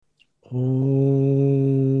Om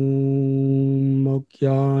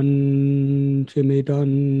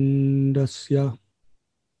Mokyantimidandasya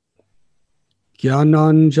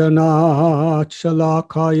Gyananjana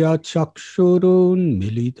Chalakaya Chakshurun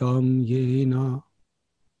Militam Yena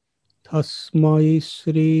Tasmai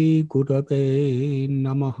Sri Gurave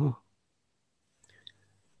Namaha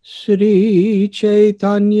Sri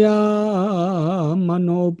Chaitanya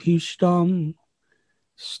Manobhishtam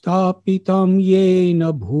Stapitam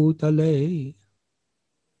Yena Bhutale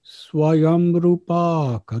Swayam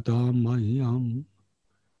Rupa Kadamayam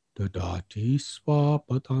Dadati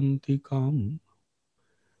Swapatantikam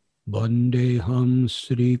Vandeham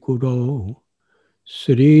Sri Guru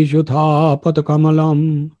Sri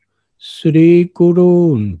Judhapatakamalam Sri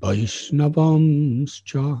Gurun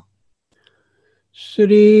Vaishnavamscha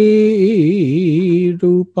Sri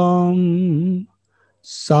Rupam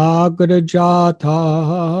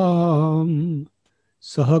Sagrajatam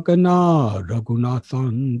Sahagana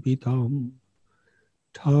Raghunathan Vitam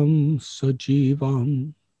Tam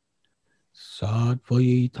Sajivam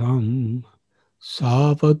Sadvaitam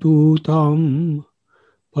Savadutam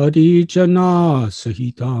Parijana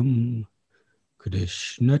Sahitam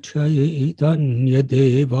Krishna Chaitanya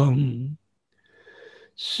Devam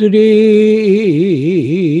Sri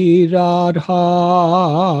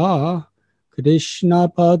Radha Krishna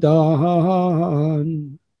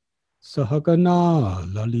Padan Sahagana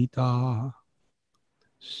Lalita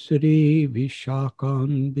Sri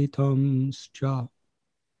Vishakan Vitamscha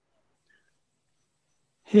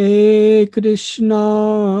He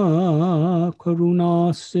Krishna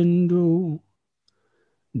Karuna Sindhu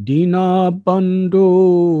Dina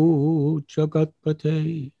Bandhu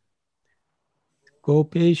Jagatpate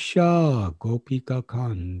Gopesha Gopika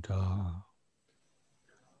Kanta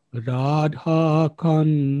Radha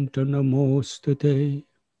Kanta Namostate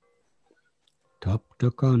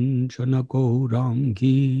Tapta Kanchana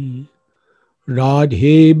Gaurangi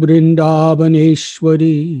Radhe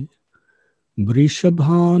Brindavaneshwari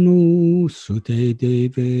Vrishabhanu Sute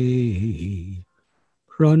Deve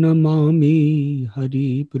Pranamami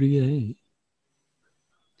Hari Priye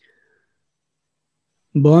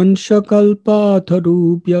Vanshakalpa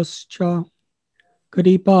Tarubhyascha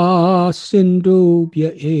Kripa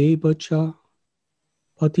Sindhubhya Evacha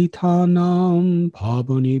Patitanam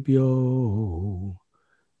Pavanebhyo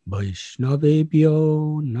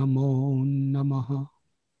Vaishnavebhyo Namo Namaha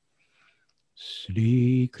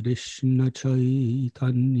Sri Krishna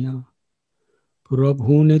Chaitanya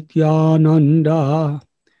Prabhu Nityananda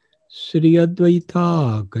Sri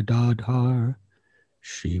Advaita Gadadhar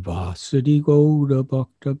Shivasadi Gaura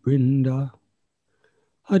Bhakta Brinda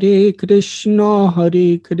Hare Krishna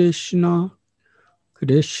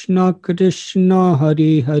Krishna Krishna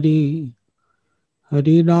Hare Hare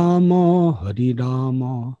Hare Rama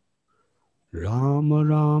Rama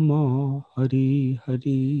Rama Hare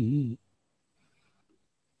Hare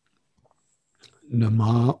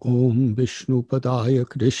Nama Om Vishnu Padaya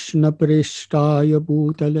Krishna Preshtaya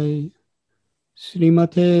Bhutale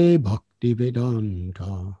Srimate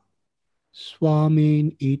Bhaktivedanta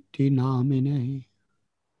Swamin Iti Namine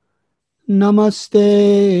Namaste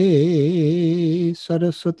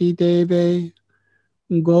Saraswati Deve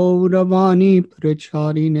Gauravani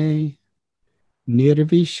Pracharine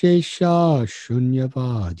Nirvishesha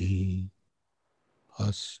Shunyavadi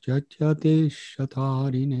Paschatya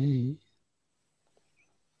Deshatarine.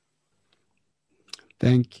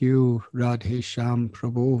 Thank you, Radhesham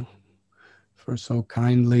Prabhu, for so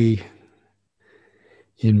kindly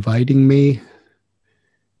inviting me,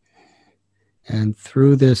 and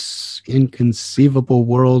through this inconceivable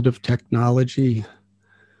world of technology,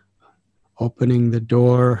 opening the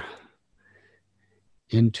door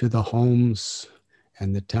into the homes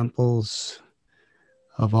and the temples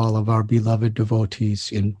of all of our beloved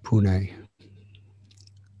devotees in Pune.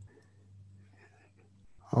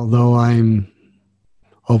 Although I'm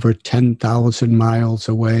over 10,000 miles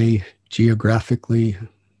away geographically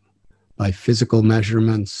by physical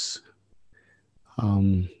measurements,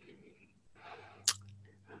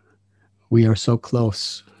 we are so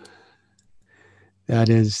close. That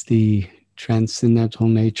is the transcendental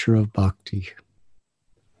nature of bhakti,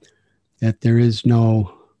 that there is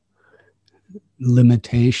no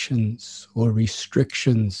limitations or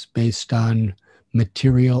restrictions based on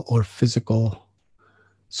material or physical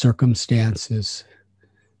circumstances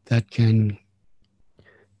that can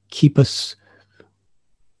keep us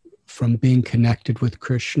from being connected with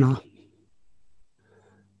Krishna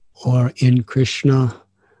or in Krishna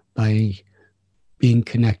by being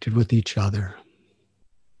connected with each other.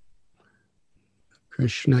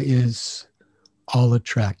 Krishna is all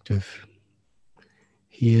attractive.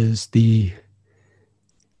 He is the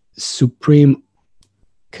supreme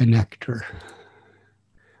connector.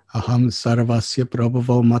 Aham sarvasya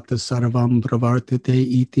prabhavo mata sarvam pravartate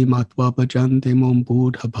iti matva bhajante mom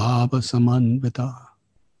buddha bhava samanvita.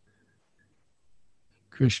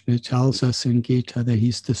 Krishna tells us in Gita that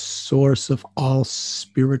he's the source of all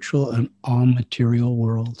spiritual and all material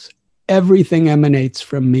worlds. Everything emanates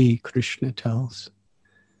from me, Krishna tells.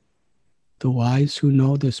 The wise who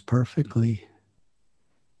know this perfectly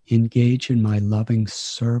engage in my loving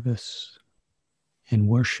service and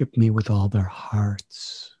worship me with all their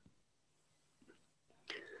hearts.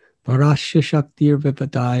 Parasya Shaktir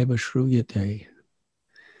Vivadaya Vashruyate.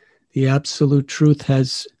 The absolute truth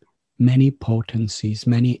has many potencies,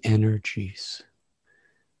 many energies,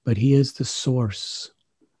 but he is the source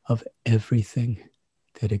of everything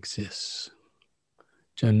that exists.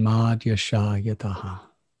 Janmadya Shayataha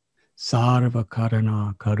Sarva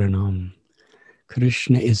Karana Karanam.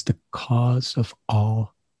 Krishna is the cause of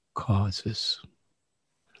all causes.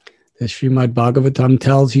 The Srimad Bhagavatam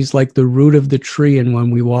tells he's like the root of the tree, and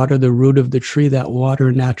when we water the root of the tree, that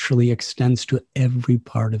water naturally extends to every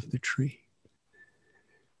part of the tree.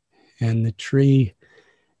 And the tree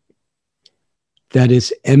that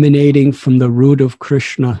is emanating from the root of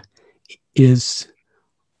Krishna is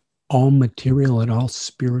all material and all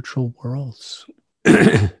spiritual worlds.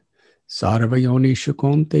 Sarvayoni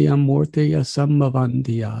shakonteya morteya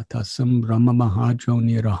sambhavantiya tasam brahma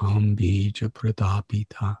mahajoniraham bija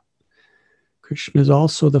pradapita. Krishna is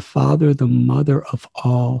also the father, the mother of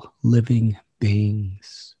all living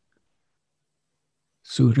beings.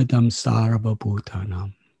 Suradam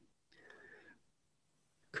sarvabhutanam.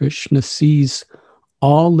 Krishna sees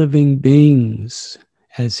all living beings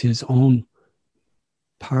as his own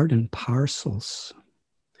part and parcels.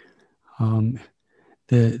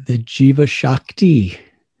 The Jiva Shakti.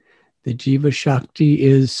 The Jiva Shakti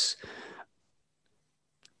is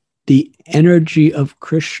the energy of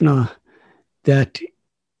Krishna that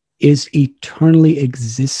is eternally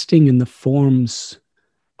existing in the forms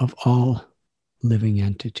of all living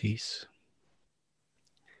entities.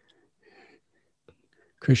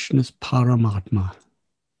 Krishna's Paramatma.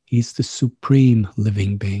 He's the supreme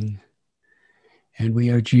living being. And we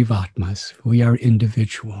are Jivatmas. We are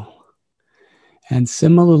individual. And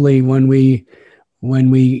similarly, when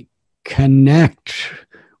we connect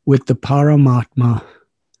with the Paramatma,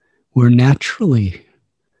 we're naturally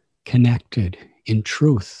connected in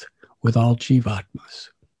truth with all Jivatmas.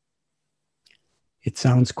 It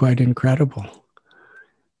sounds quite incredible.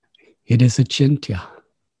 It is achintya.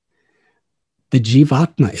 The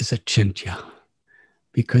Jivatma is achintya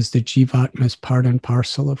because the Jivatma is part and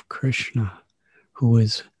parcel of Krishna, who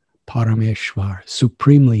is Parameshwar,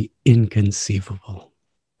 supremely inconceivable.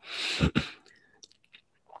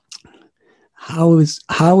 How is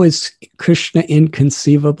Krishna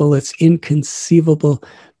inconceivable? It's inconceivable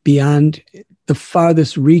beyond the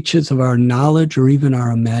farthest reaches of our knowledge or even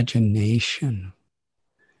our imagination.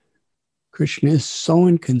 Krishna is so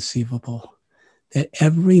inconceivable that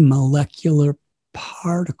every molecular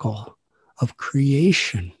particle of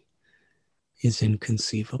creation is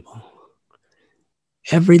inconceivable.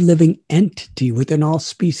 Every living entity within all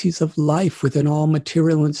species of life, within all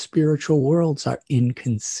material and spiritual worlds are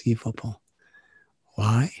inconceivable.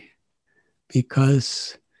 Why?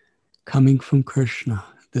 Because coming from Krishna,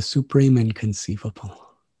 the supreme inconceivable.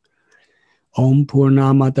 Om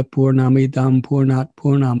Purnamada Purnamidam Purnat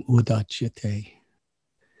Purnam Udachyate.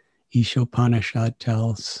 Ishopanishad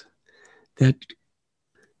tells that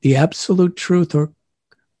the absolute truth, or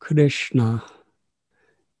Krishna,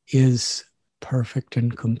 is perfect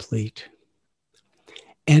and complete.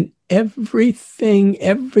 And everything,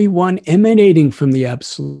 everyone emanating from the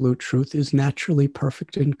absolute truth is naturally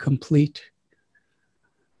perfect and complete.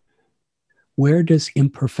 Where does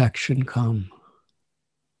imperfection come?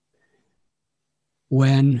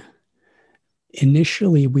 When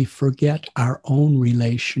initially we forget our own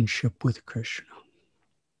relationship with Krishna.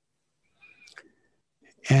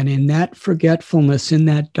 And in that forgetfulness, in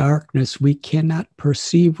that darkness, we cannot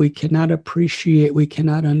perceive, we cannot appreciate, we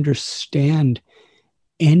cannot understand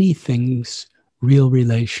anything's real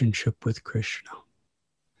relationship with Krishna.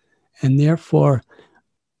 And therefore,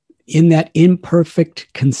 in that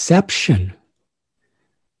imperfect conception,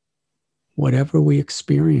 whatever we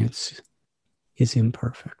experience is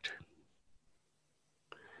imperfect.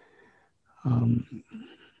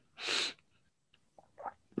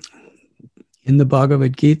 In the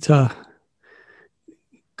Bhagavad Gita,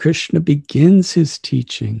 Krishna begins his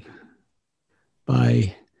teaching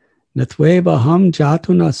by Natveva ham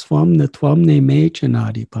jatuna swam natvam ne me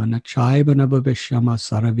chanadipa nachaiva nabhavishyama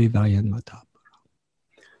saravivayan matapara.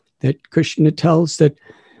 that Krishna tells that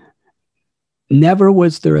never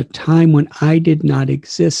was there a time when I did not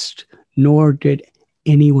exist, nor did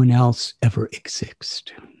anyone else ever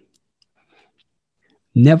exist.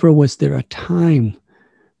 Never was there a time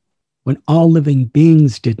when all living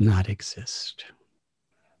beings did not exist.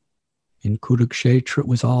 In Kurukshetra, it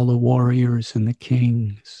was all the warriors and the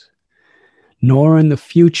kings. Nor in the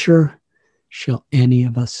future shall any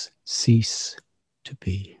of us cease to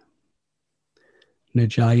be.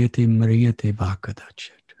 Najayate mriyate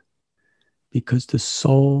vakadachet. Because the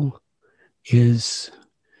soul is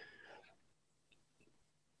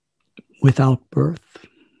without birth,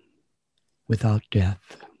 without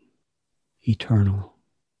death, eternal.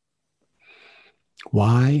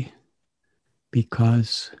 Why?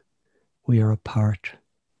 Because we are a part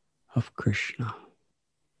of Krishna.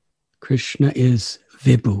 Krishna is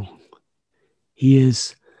Vibhu. He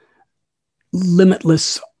is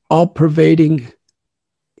limitless, all-pervading,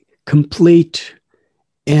 complete,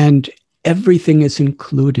 and everything is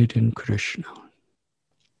included in Krishna.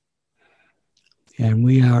 And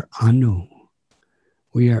we are Anu.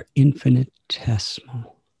 We are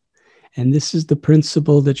infinitesimal. And this is the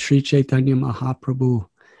principle that Sri Chaitanya Mahaprabhu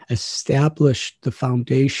established the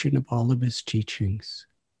foundation of all of his teachings.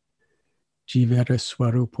 Jivara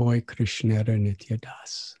Swarupoi Krishnara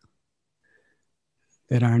Nityadas.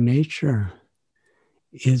 That our nature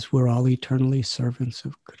is we're all eternally servants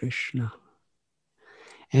of Krishna.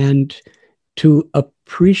 And to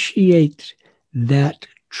appreciate that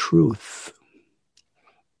truth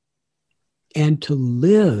and to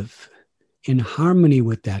live in harmony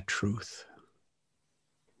with that truth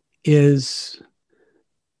is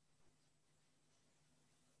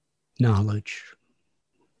knowledge.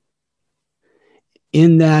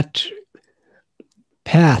 In that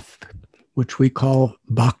path, which we call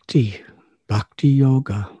bhakti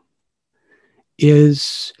yoga,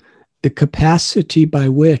 is the capacity by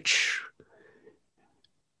which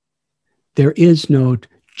there is no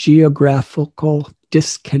geographical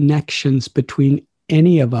disconnections between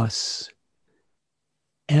any of us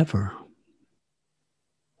ever.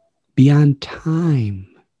 Beyond time,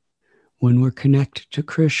 when we're connected to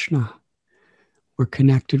Krishna, we're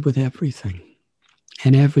connected with everything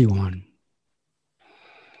and everyone.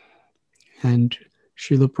 And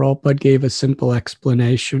Srila Prabhupada gave a simple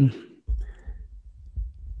explanation.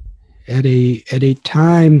 At a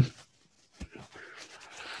time,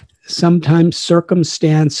 sometimes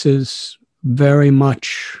circumstances very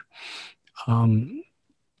much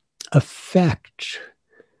affect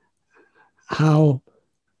how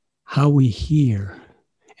we hear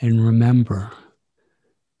and remember.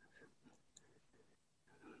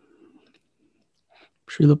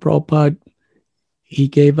 Srila Prabhupada, he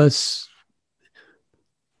gave us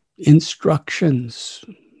instructions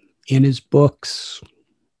in his books,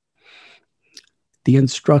 the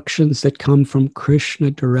instructions that come from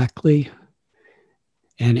Krishna directly,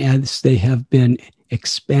 and as they have been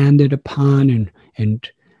expanded upon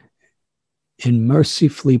and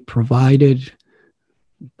mercifully provided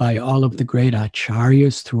by all of the great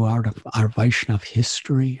acharyas throughout our Vaishnava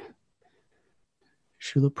history,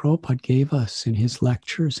 Srila Prabhupada gave us in his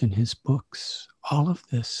lectures, in his books, all of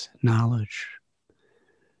this knowledge.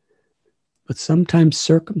 But sometimes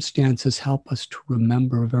circumstances help us to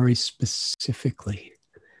remember very specifically,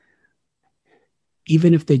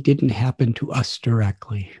 even if they didn't happen to us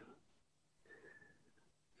directly.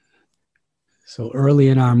 So early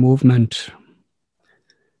in our movement,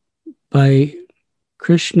 by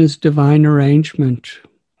Krishna's divine arrangement,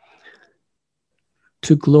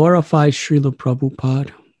 to glorify Srila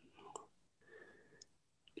Prabhupada,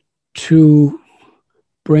 to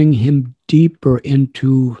bring him deeper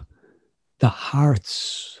into the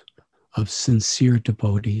hearts of sincere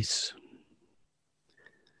devotees.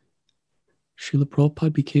 Srila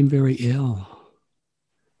Prabhupada became very ill,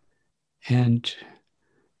 and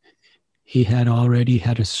he had already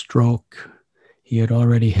had a stroke. He had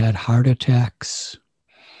already had heart attacks,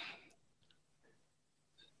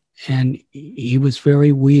 and he was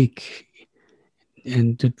very weak.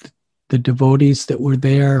 And the devotees that were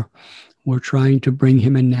there were trying to bring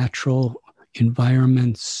him in natural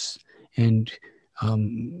environments and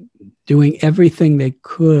doing everything they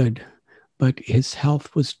could, but his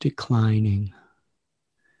health was declining.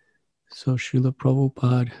 So Srila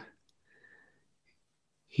Prabhupada,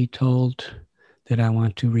 he told that I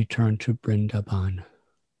want to return to Vrindavan.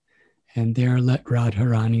 And there let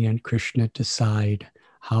Radharani and Krishna decide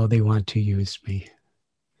how they want to use me.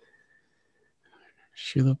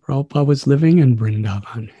 Srila Prabhupada was living in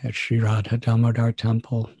Vrindavan at Sri Radha Damodar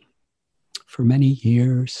Temple for many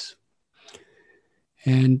years.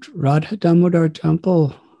 And Radha Damodar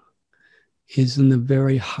Temple is in the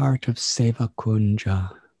very heart of Seva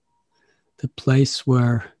Kunja, the place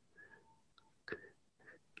where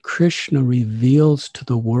Krishna reveals to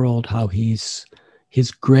the world how his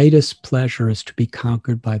greatest pleasure is to be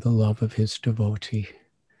conquered by the love of his devotee.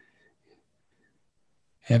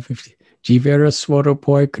 Jivera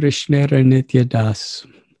Swarupoi Krishnera Nitya Das.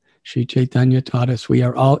 Sri Chaitanya taught us we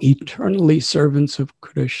are all eternally servants of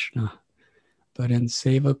Krishna. But in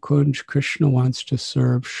Seva Kunj, Krishna wants to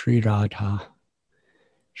serve Sri Radha.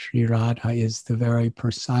 Sri Radha is the very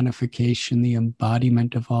personification, the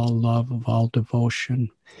embodiment of all love, of all devotion.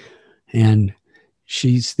 And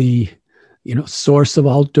she's the, source of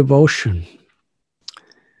all devotion.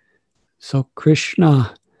 So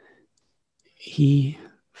Krishna, he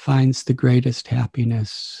finds the greatest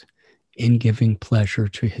happiness in giving pleasure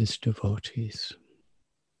to his devotees.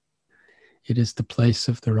 It is the place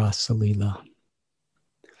of the Rasa Leela.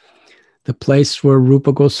 The place where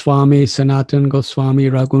Rupa Goswami, Sanatan Goswami,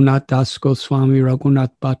 Raghunath Das Goswami,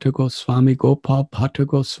 Raghunath Bhatta Goswami, Gopal Bhatta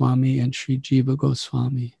Goswami, and Sri Jiva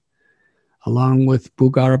Goswami, along with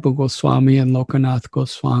Bhugarabha Goswami and Lokanath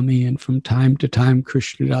Goswami, and from time to time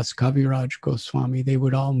Krishnadas Kaviraj Goswami, they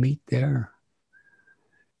would all meet there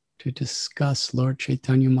to discuss Lord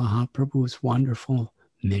Chaitanya Mahaprabhu's wonderful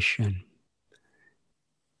mission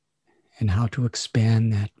and how to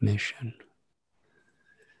expand that mission.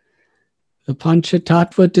 The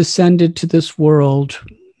Panchatattva descended to this world.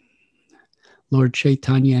 Lord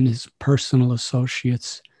Chaitanya and his personal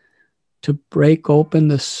associates to break open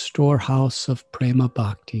the storehouse of prema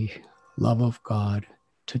bhakti, love of God,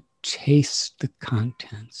 to taste the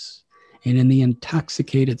contents. And in the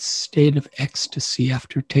intoxicated state of ecstasy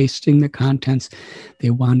after tasting the contents, they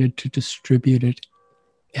wanted to distribute it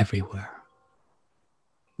everywhere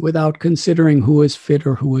without considering who is fit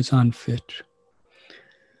or who is unfit.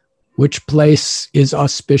 Which place is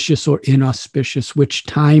auspicious or inauspicious, which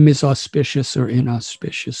time is auspicious or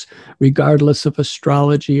inauspicious, regardless of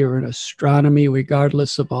astrology or astronomy,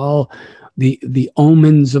 regardless of all the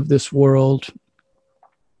omens of this world.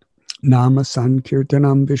 Nama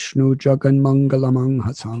Sankirtanam Vishnu Jagan Mangalamang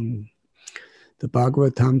Hasang. The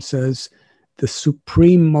Bhagavatam says, the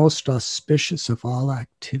supreme, most auspicious of all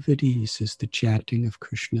activities is the chanting of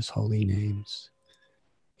Krishna's holy names.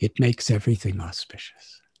 It makes everything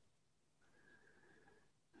auspicious.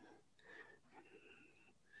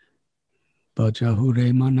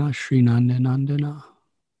 Bhajahure mana Srinandanandana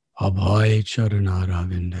Abhay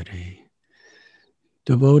Charanara.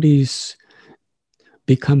 Devotees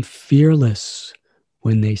become fearless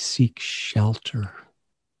when they seek shelter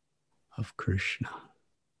of Krishna.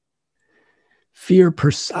 Fear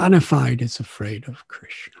personified is afraid of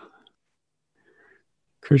Krishna.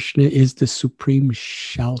 Krishna is the supreme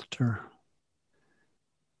shelter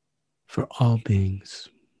for all beings.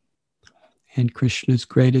 And Krishna's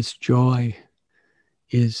greatest joy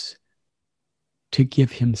is to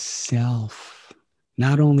give himself,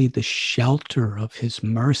 not only the shelter of his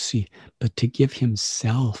mercy, but to give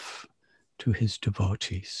himself to his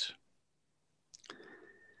devotees.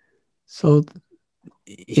 So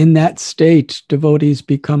in that state, devotees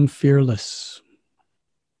become fearless.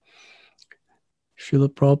 Srila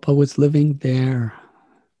Prabhupada was living there,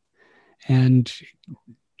 and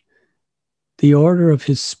the order of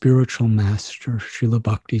his spiritual master, Srila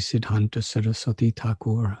Bhakti Siddhanta Saraswati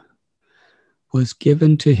Thakur, was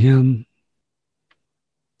given to him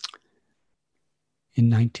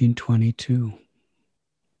in 1922.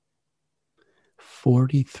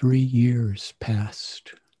 43 years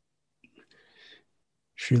passed.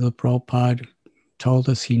 Srila Prabhupada told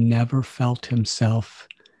us he never felt himself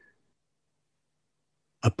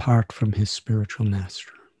apart from his spiritual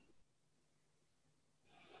master.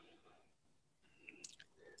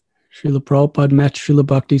 Srila Prabhupada met Srila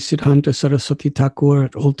Bhakti Siddhanta Saraswati Thakur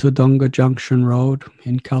at Ultadanga Junction Road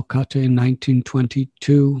in Calcutta in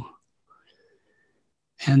 1922.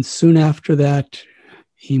 And soon after that,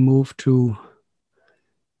 he moved to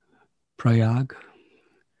Prayag,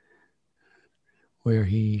 where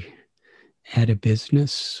he had a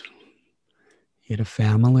business, he had a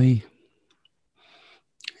family,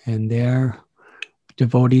 and there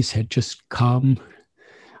devotees had just come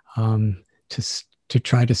to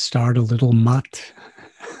try to start a little mutt.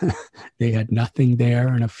 They had nothing there,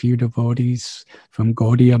 and a few devotees from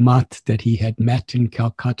Gaudiya Mutt that he had met in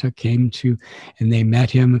Calcutta came to, and they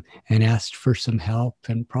met him and asked for some help.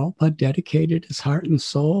 And Prabhupada dedicated his heart and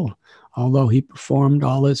soul, although he performed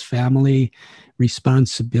all his family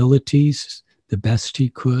responsibilities the best he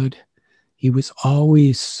could. He was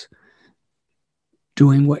always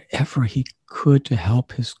doing whatever he could to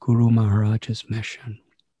help his Guru Maharaja's mission.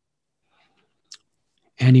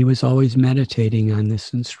 And he was always meditating on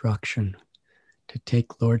this instruction to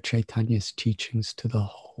take Lord Chaitanya's teachings to the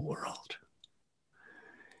whole world.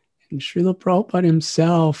 And Srila Prabhupada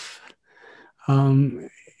himself,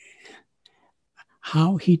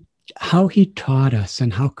 how he taught us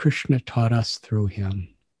and how Krishna taught us through him.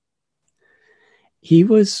 He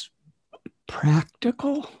was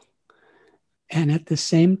practical and at the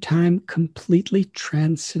same time completely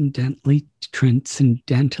transcendentally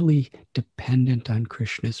dependent on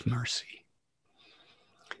Krishna's mercy.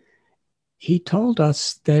 He told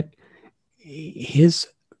us that his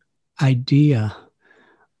idea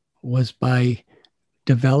was by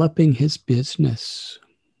developing his business,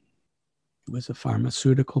 it was a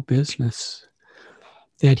pharmaceutical business,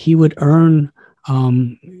 that he would earn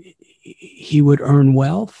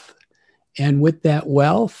wealth, and with that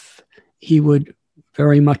wealth, he would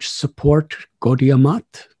very much support Gaudiya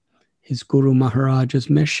Math, his Guru Maharaja's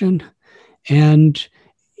mission, and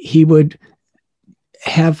he would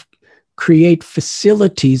create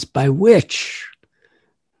facilities by which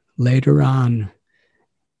later on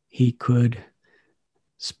he could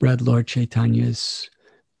spread Lord Chaitanya's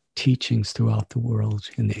teachings throughout the world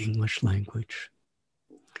in the English language.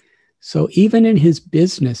 So even in his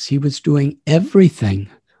business, he was doing everything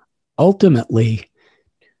ultimately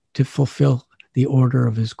to fulfill the order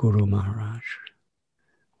of his Guru Maharaj,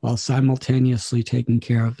 while simultaneously taking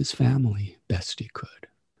care of his family best he could.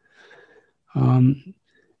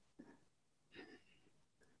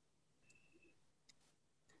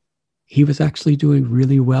 He was actually doing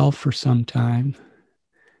really well for some time.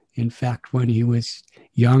 In fact, when he was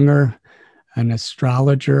younger, an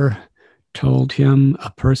astrologer told him,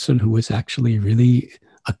 a person who was actually really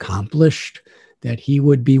accomplished, that he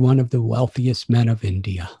would be one of the wealthiest men of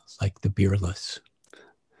India, like the Birlas.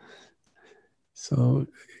 So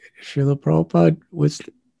Srila Prabhupada was,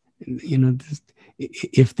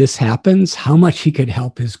 if this happens, how much he could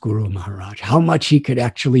help his Guru Maharaj, how much he could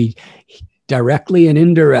actually directly and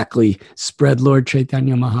indirectly spread Lord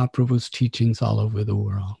Chaitanya Mahaprabhu's teachings all over the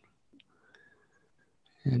world.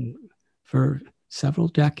 And for several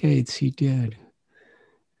decades he did.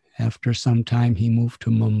 After some time he moved to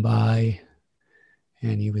Mumbai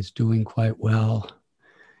and he was doing quite well.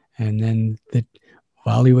 And then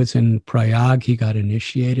while he was in Prayag, he got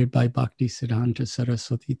initiated by Bhaktisiddhanta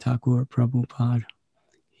Saraswati Thakur Prabhupada.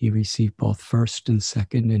 He received both first and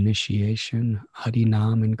second initiation,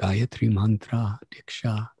 Harinam and Gayatri Mantra,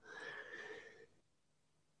 Diksha.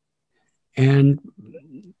 And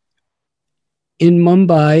in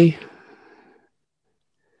Mumbai,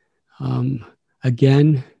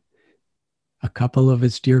 again, a couple of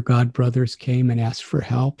his dear God brothers came and asked for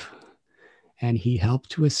help, and he helped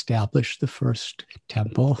to establish the first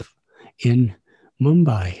temple in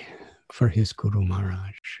Mumbai for his Guru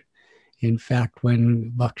Maharaj. In fact,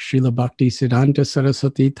 when Srila Bhaktisiddhanta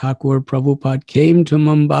Saraswati Thakur Prabhupada came to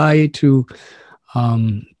Mumbai to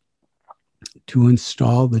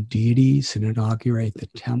install the deities and inaugurate the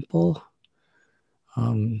temple,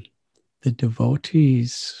 the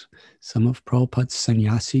devotees, some of Prabhupada's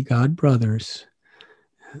sannyasi godbrothers,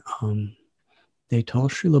 they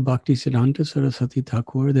told Srila Bhaktisiddhanta Saraswati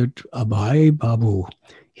Thakur that Abhay Babu,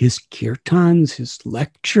 his kirtans, his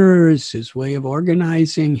lectures, his way of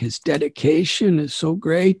organizing, his dedication is so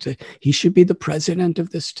great. He should be the president of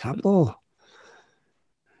this temple.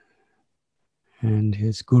 And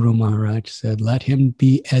his Guru Maharaj said, let him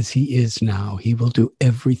be as he is now. He will do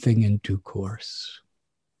everything in due course.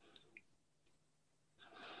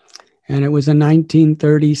 And it was in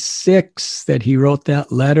 1936 that he wrote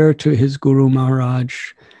that letter to his Guru Maharaj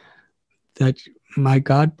that, my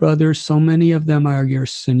God brothers, so many of them are your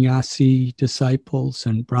sannyasi disciples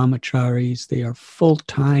and brahmacharis. They are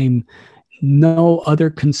full-time, no other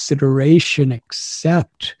consideration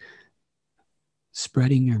except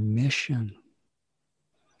spreading your mission.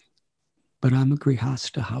 But I'm a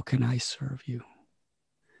grihasta, how can I serve you?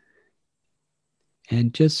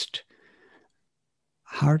 And just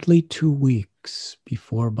hardly 2 weeks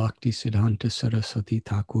before Bhaktisiddhanta Saraswati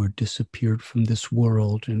Thakur disappeared from this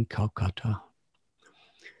world in Calcutta,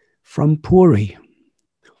 from Puri,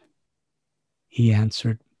 he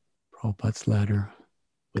answered Prabhupada's letter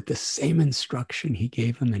with the same instruction he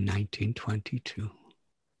gave him in 1922.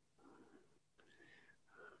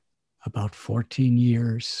 About 14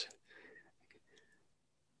 years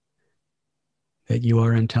that you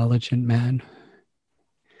are intelligent man.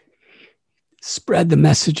 Spread the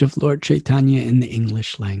message of Lord Chaitanya in the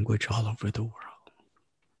English language all over the world.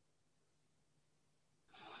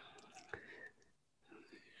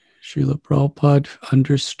 Srila Prabhupada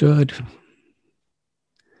understood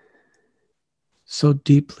so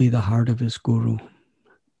deeply the heart of his Guru,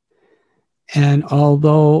 And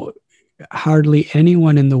although hardly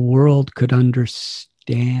anyone in the world could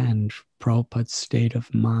understand Prabhupada's state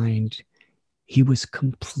of mind, he was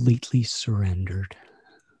completely surrendered.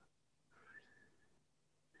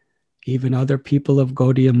 Even other people of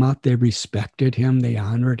Gaudiya Math, they respected him, they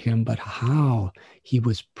honored him, but how he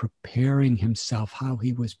was preparing himself, how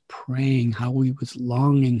he was praying, how he was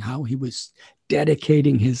longing, how he was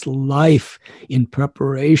dedicating his life in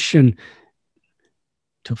preparation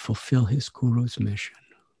to fulfill his guru's mission.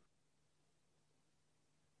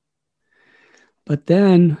 But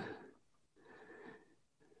then,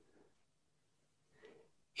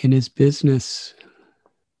 in his business,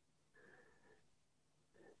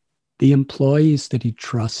 the employees that he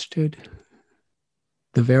trusted,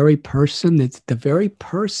 the very persons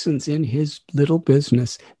in his little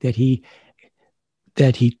business that he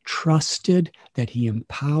trusted, that he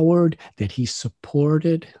empowered, that he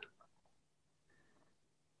supported,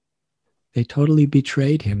 they totally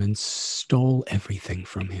betrayed him and stole everything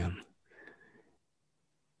from him.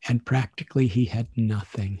 And practically he had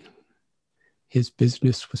nothing. His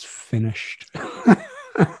business was finished.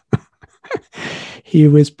 He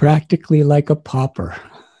was practically like a pauper.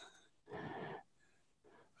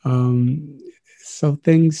 So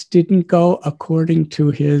things didn't go according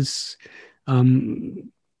to his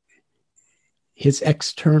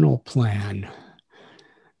external plan.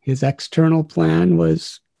 His external plan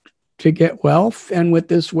was to get wealth, and with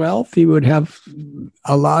this wealth, he would have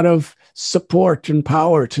a lot of support and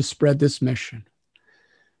power to spread this mission.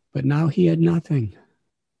 But now he had nothing.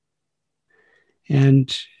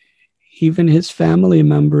 And even his family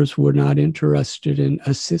members were not interested in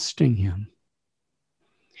assisting him.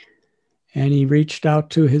 And he reached out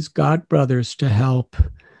to his godbrothers to help.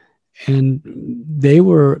 And they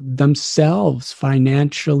were themselves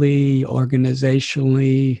financially,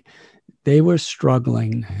 organizationally, they were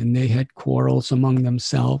struggling, and they had quarrels among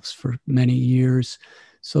themselves for many years.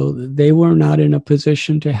 So they were not in a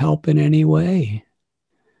position to help in any way.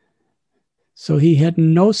 So he had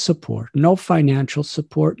no support, no financial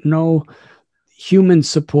support, no human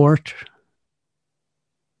support.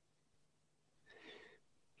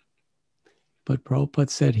 But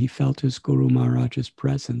Prabhupada said he felt his Guru Maharaja's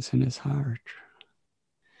presence in his heart.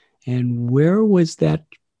 And where was that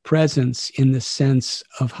presence in the sense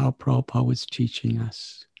of how Prabhupada was teaching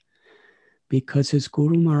us? Because his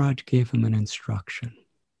Guru Maharaj gave him an instruction.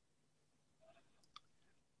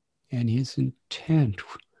 And his intent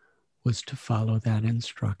was to follow that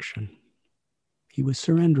instruction. He was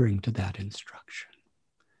surrendering to that instruction.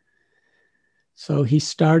 So he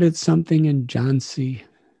started something in Jhansi.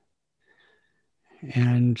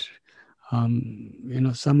 And,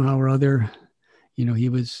 somehow or other, he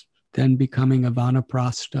was then becoming a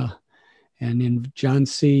Vanaprastha. And in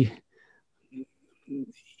Jhansi,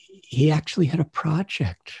 he actually had a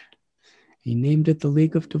project. He named it the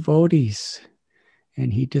League of Devotees.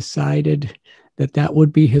 And he decided that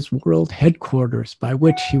would be his world headquarters by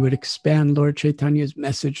which he would expand Lord Chaitanya's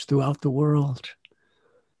message throughout the world.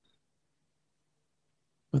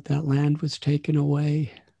 But that land was taken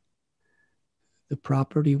away. The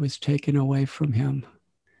property was taken away from him.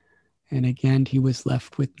 And again, he was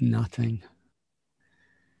left with nothing.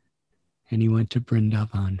 And he went to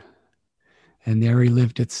Vrindavan. And there he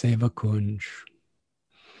lived at Sevakunj.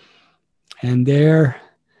 And there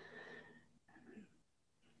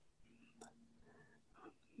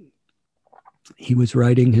he was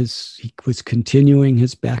continuing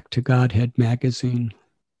his Back to Godhead magazine.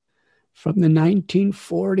 From the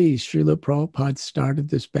 1940s, Srila Prabhupada started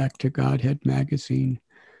this Back to Godhead magazine.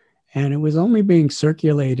 And it was only being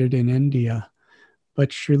circulated in India. But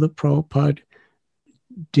Srila Prabhupada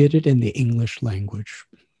did it in the English language.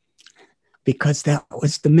 Because that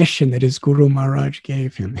was the mission that his Guru Maharaj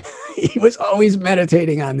gave him. He was always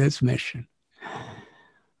meditating on this mission.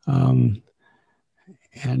 And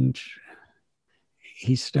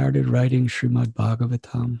he started writing Srimad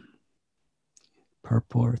Bhagavatam,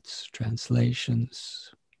 purports,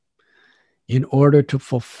 translations. In order to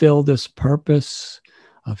fulfill this purpose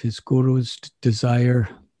of his Guru's desire,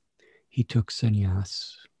 he took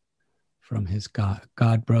sannyas from his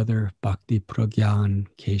god brother, Bhakti Pragyan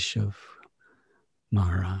Keshav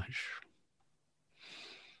Maharaj.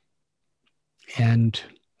 And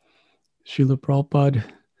Srila Prabhupada,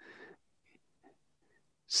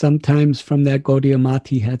 sometimes from that Gaudiya Math,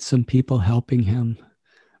 he had some people helping him.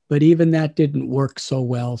 But even that didn't work so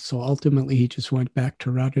well. So ultimately, he just went back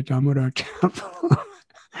to Radha Damodar Temple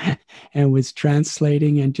and was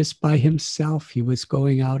translating. And just by himself, he was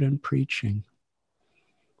going out and preaching.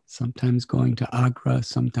 Sometimes going to Agra,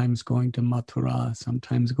 sometimes going to Mathura,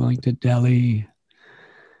 sometimes going to Delhi.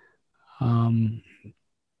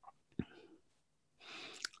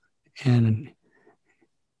 And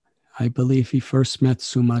I believe he first met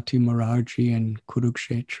Sumati Maharaji in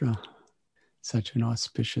Kurukshetra, such an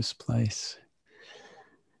auspicious place.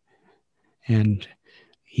 And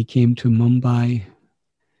he came to Mumbai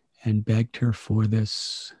and begged her for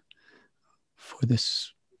this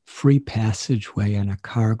free passageway in a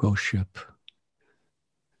cargo ship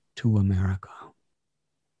to America.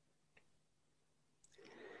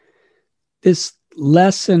 This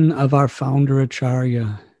lesson of our founder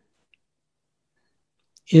Acharya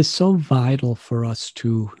is so vital for us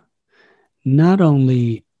to not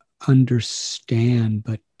only understand,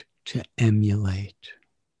 but to emulate.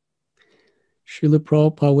 Srila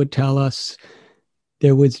Prabhupada would tell us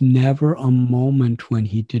there was never a moment when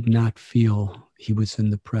he did not feel he was in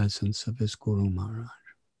the presence of his Guru Maharaj,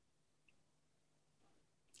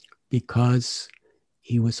 because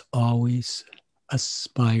he was always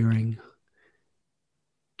aspiring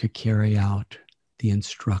to carry out the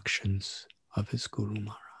instructions of his Guru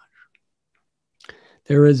Maharaj.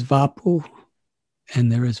 There is Vapu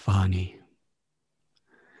and there is Vani.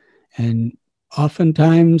 And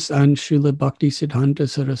oftentimes on Srila Bhakti Siddhanta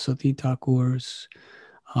Saraswati Thakur's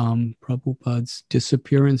Prabhupada's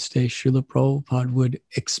disappearance day, Srila Prabhupada would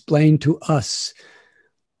explain to us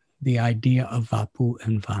the idea of Vapu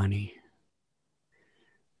and Vani.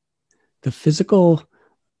 The physical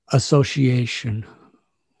association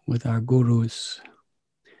with our gurus,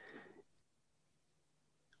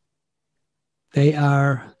 they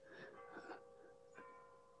are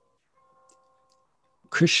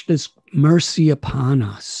Krishna's mercy upon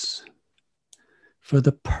us for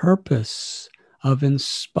the purpose of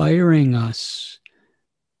inspiring us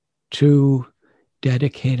to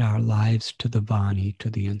dedicate our lives to the Vani, to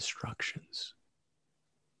the instructions.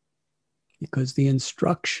 Because the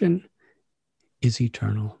instruction is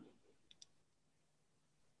eternal.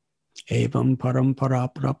 Evam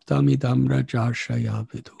parampara praptamidam rajarshaya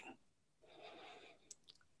vidu.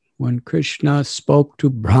 When Krishna spoke to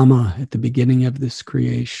Brahma at the beginning of this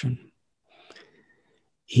creation,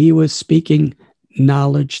 he was speaking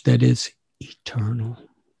knowledge that is eternal.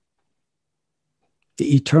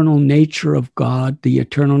 The eternal nature of God, the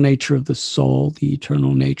eternal nature of the soul, the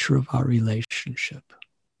eternal nature of our relationship.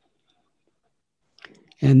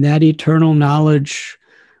 And that eternal knowledge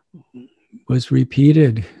was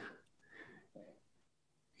repeated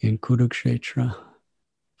in Kurukshetra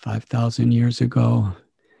 5,000 years ago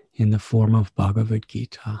in the form of Bhagavad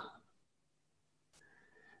Gita.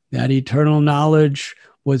 That eternal knowledge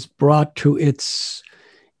was brought to its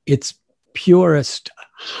purest,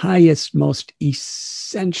 highest, most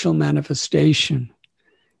essential manifestation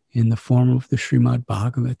in the form of the Srimad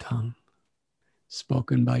Bhagavatam,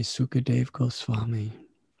 spoken by Sukadeva Goswami.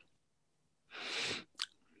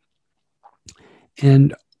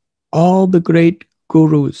 And all the great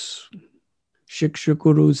gurus, Shiksha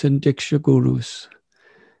gurus and Diksha gurus,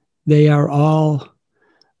 they are all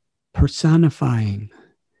personifying,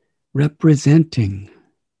 representing,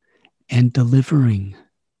 and delivering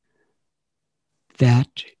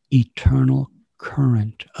that eternal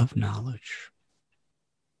current of knowledge.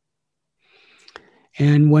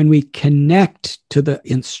 And when we connect to the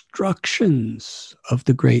instructions of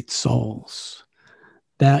the great souls,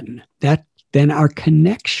 then our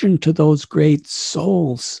connection to those great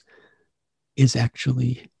souls is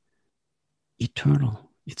actually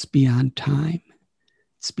eternal. It's beyond time.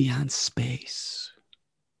 It's beyond space.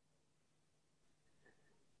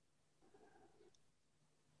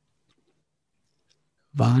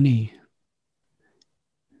 Vani,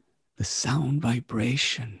 the sound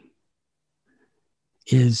vibration,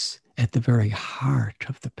 is at the very heart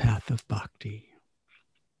of the path of bhakti.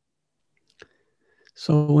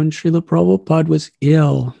 So when Srila Prabhupada was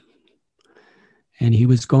ill and he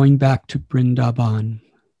was going back to Vrindavan,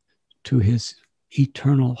 to his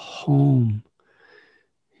eternal home,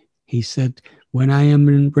 he said, when I am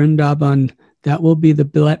in Vrindavan, that will be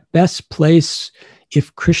the best place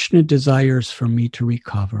if Krishna desires for me to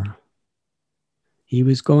recover. He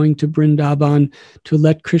was going to Vrindavan to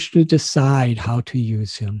let Krishna decide how to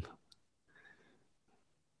use him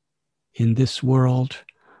in this world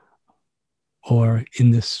or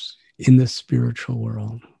in this spiritual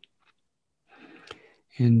world.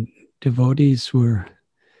 And devotees were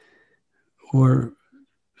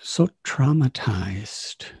so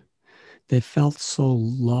traumatized. They felt so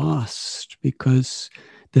lost because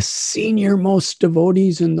the senior most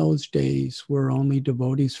devotees in those days were only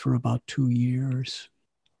devotees for about 2 years.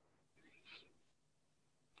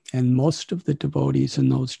 And most of the devotees in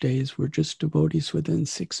those days were just devotees within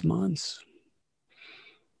 6 months.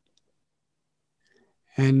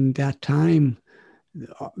 And that time,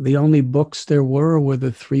 the only books there were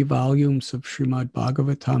the 3 volumes of Srimad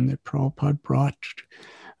Bhagavatam that Prabhupada brought.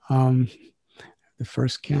 The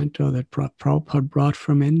first canto that Prabhupada brought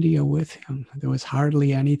from India with him. There was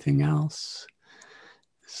hardly anything else.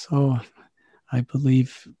 So I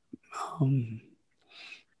believe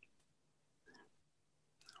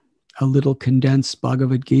a little condensed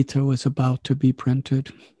Bhagavad Gita was about to be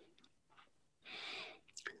printed.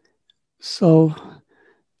 So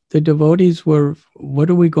the devotees were, what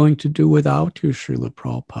are we going to do without you, Srila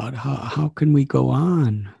Prabhupada? How can we go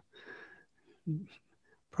on?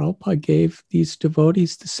 Prabhupada gave these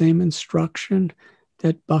devotees the same instruction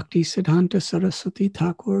that Bhakti Siddhanta Saraswati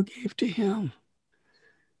Thakur gave to him.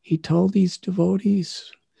 He told these devotees,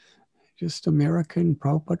 just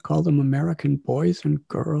Prabhupada called them American boys and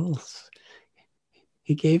girls.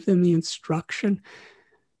 He gave them the instruction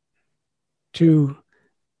to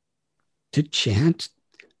chant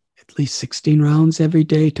at least 16 rounds every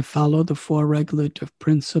day, to follow the 4 regulative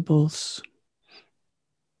principles,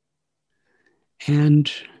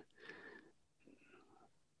 and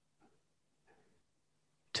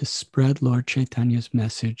to spread Lord Chaitanya's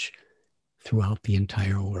message throughout the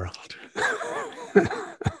entire world.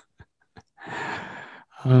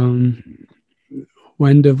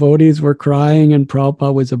 When devotees were crying and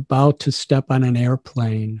Prabhupada was about to step on an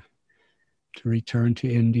airplane to return to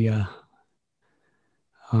India,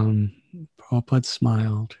 Prabhupada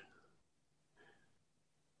smiled.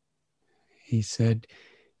 He said,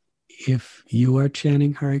 if you are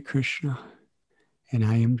chanting Hare Krishna and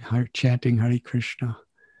I am chanting Hare Krishna,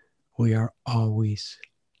 we are always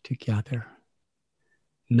together.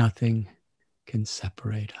 Nothing can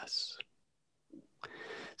separate us.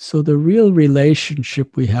 So the real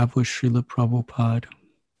relationship we have with Srila Prabhupada,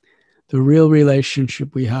 the real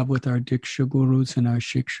relationship we have with our Diksha Gurus and our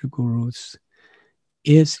Shiksha Gurus,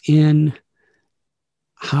 is in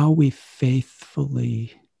how we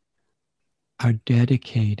faithfully are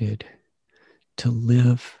dedicated to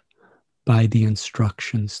live by the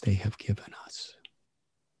instructions they have given us.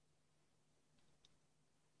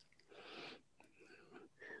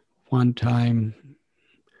 One time,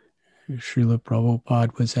 Srila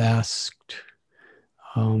Prabhupada was asked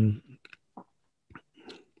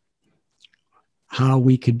how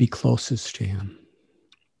we could be closest to him.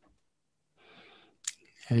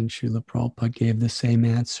 And Srila Prabhupada gave the same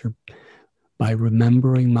answer: by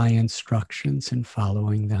remembering my instructions and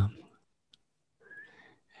following them.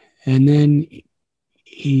 And then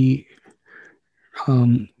he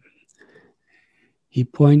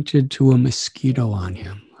pointed to a mosquito on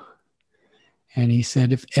him. And he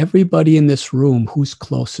said, if everybody in this room, who's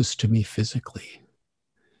closest to me physically?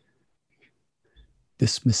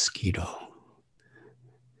 This mosquito.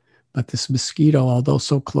 But this mosquito, although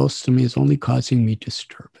so close to me, is only causing me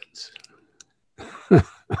disturbance.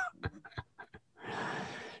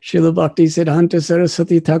 Srila Bhakti Siddhanta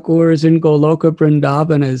Saraswati Thakur is in Goloka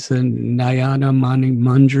Vrindavan as in Nayana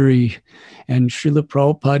Manjari, and Srila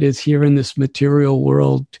Prabhupada is here in this material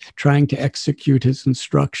world trying to execute his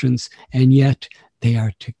instructions, and yet they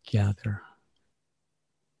are together.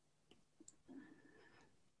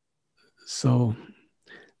 So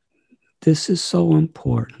this is so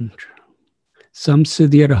important.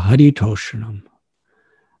 Samsiddhir Haritoshanam.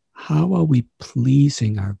 How are we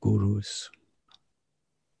pleasing our gurus?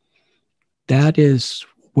 That is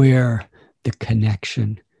where the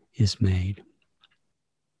connection is made.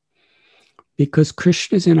 Because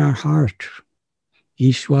Krishna is in our heart.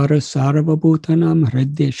 Ishvara sarvabhutanam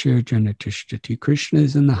hrideshir janatishtati. Krishna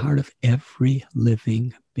is in the heart of every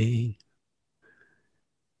living being.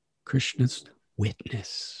 Krishna's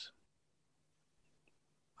witness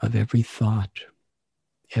of every thought,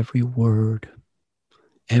 every word,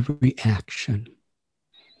 every action,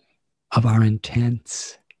 of our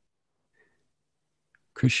intents.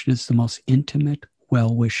 Krishna is the most intimate,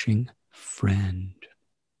 well-wishing friend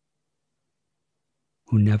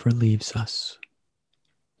who never leaves us.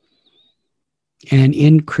 And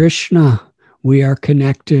in Krishna, we are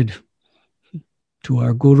connected to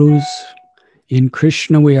our gurus. In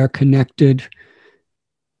Krishna, we are connected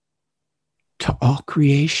to all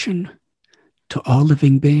creation, to all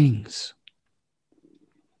living beings.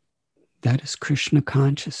 That is Krishna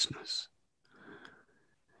consciousness.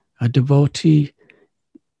 A devotee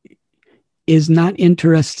is not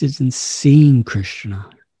interested in seeing Krishna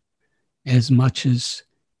as much as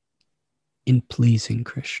in pleasing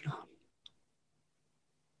Krishna.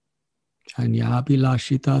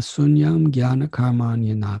 Anyabhilashita sunyam jnana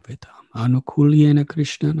karmanya navitam anukulyena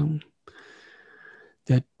krishnanam.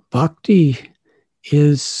 That bhakti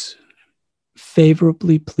is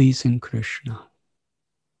favorably pleasing Krishna.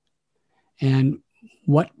 And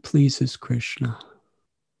what pleases Krishna?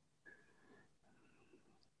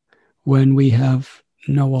 When we have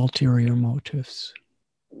no ulterior motives,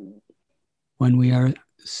 when we are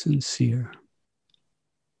sincere,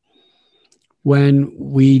 when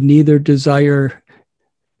we neither desire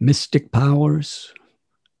mystic powers,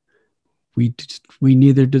 we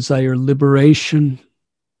neither desire liberation,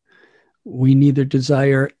 we neither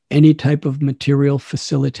desire any type of material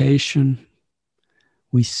facilitation.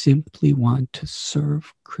 We simply want to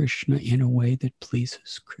serve Krishna in a way that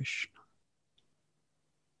pleases Krishna.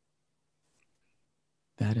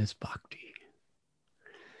 That is bhakti.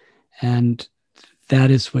 And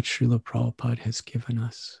that is what Srila Prabhupada has given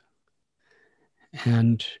us.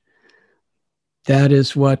 And that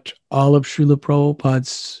is what all of Srila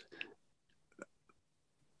Prabhupada's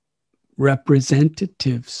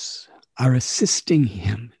representatives are assisting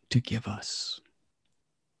him to give us.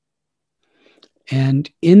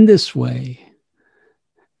 And in this way,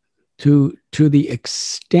 to the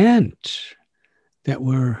extent that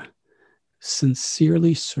we're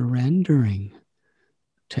sincerely surrendering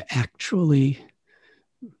to actually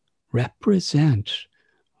represent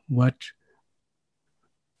what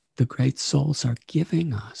the great souls are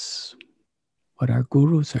giving us, what our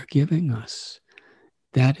gurus are giving us,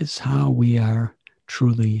 that is how we are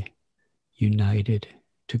truly united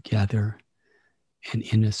together and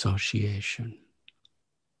in association.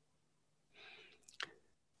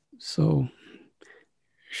 So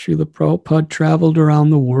Srila Prabhupada traveled around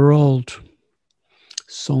the world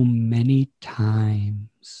so many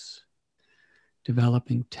times,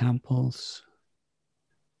 developing temples,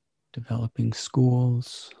 developing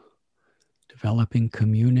schools, developing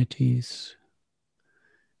communities.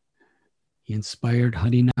 He inspired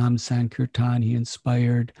Harinam Sankirtan. He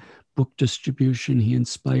inspired book distribution. He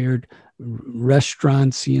inspired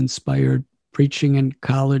restaurants. He inspired preaching in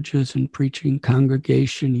colleges and preaching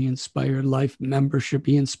congregation. He inspired life membership.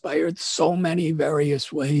 He inspired so many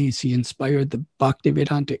various ways. He inspired the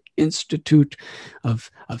Bhaktivedanta Institute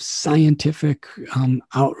of scientific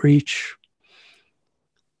outreach.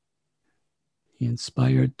 He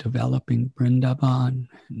inspired developing Vrindavan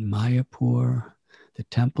and Mayapur, the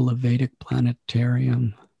Temple of Vedic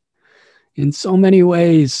Planetarium. In so many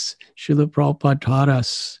ways, Srila Prabhupada taught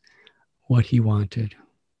us what he wanted.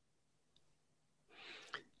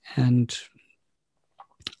 And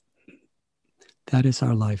that is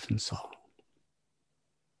our life and soul.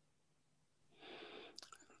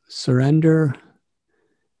 Surrender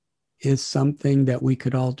is something that we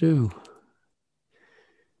could all do.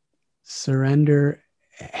 Surrender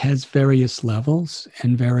has various levels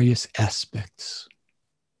and various aspects.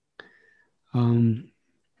 To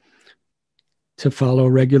follow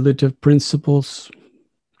regulative principles,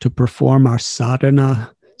 to perform our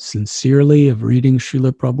sadhana sincerely of reading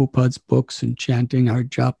Srila Prabhupada's books and chanting our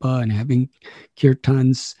japa and having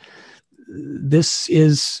kirtans. This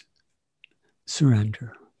is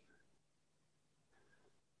surrender.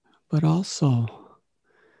 But also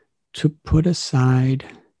to put aside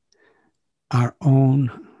our own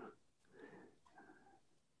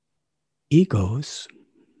egos,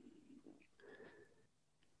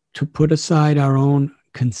 to put aside our own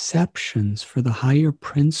conceptions for the higher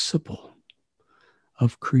principle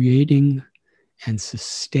of creating and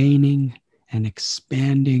sustaining and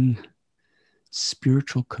expanding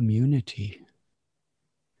spiritual community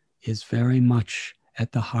is very much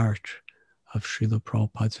at the heart of Srila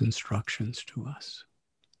Prabhupada's instructions to us.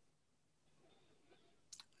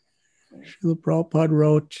 Srila Prabhupada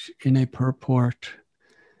wrote in a purport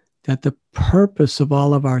that the purpose of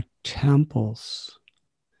all of our temples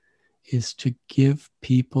is to give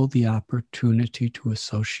people the opportunity to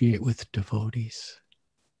associate with devotees.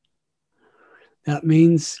 That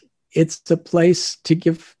means it's a place to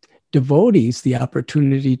give devotees the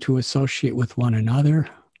opportunity to associate with one another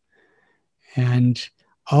and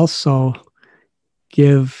also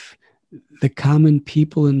give the common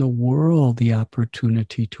people in the world the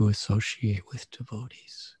opportunity to associate with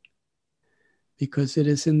devotees. Because it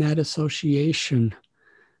is in that association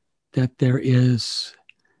that there is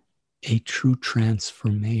a true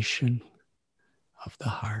transformation of the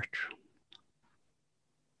heart.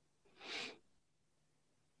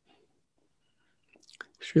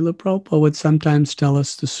 Srila Prabhupada would sometimes tell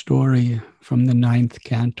us the story from the 9th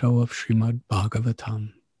canto of Srimad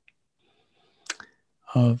Bhagavatam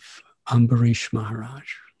of Ambarish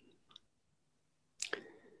Maharaj.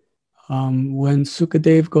 When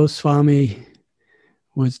Sukadev Goswami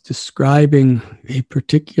was describing a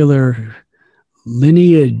particular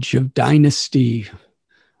lineage of dynasty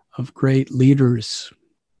of great leaders,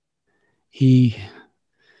 he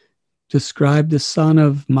described the son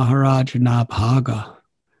of Maharaja Nabhaga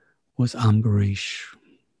was Ambarish,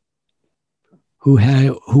 who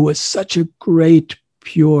was such a great,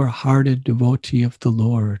 pure-hearted devotee of the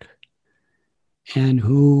Lord, and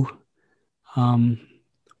who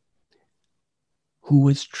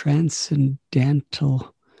was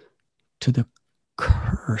transcendental to the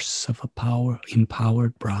curse of a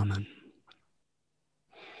empowered Brahmin.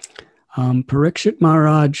 Parikshit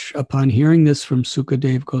Maharaj, upon hearing this from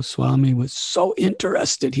Sukadeva Goswami, was so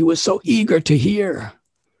interested. He was so eager to hear.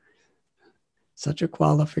 Such a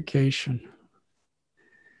qualification.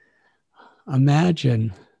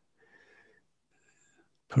 Imagine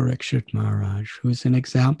Parikshit Maharaj, who's an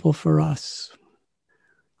example for us.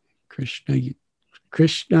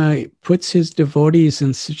 Krishna puts his devotees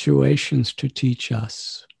in situations to teach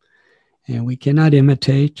us. And we cannot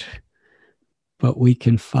imitate, but we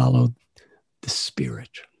can follow the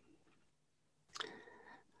Spirit.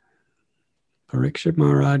 Parikshit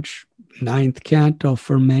Maharaj, 9th canto,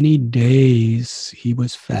 for many days he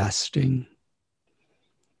was fasting.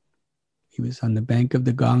 He was on the bank of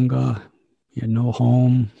the Ganga. He had no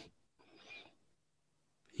home.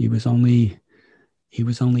 He was only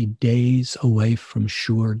days away from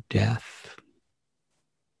sure death.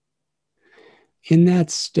 In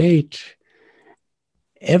that state,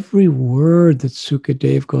 every word that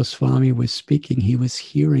Sukadeva Goswami was speaking, he was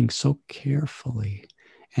hearing so carefully.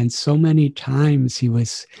 And so many times he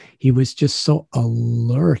was just so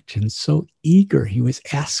alert and so eager. He was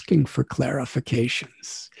asking for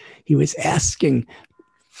clarifications. He was asking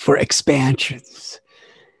for expansions.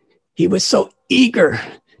 He was so eager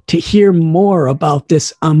to hear more about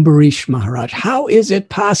this Ambarish Maharaj. How is it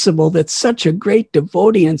possible that such a great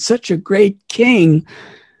devotee and such a great king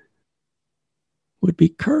would be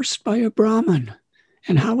cursed by a Brahmin?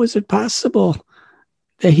 And how is it possible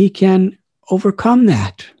that he can overcome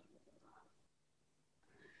that?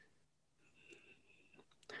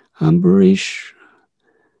 Ambarish,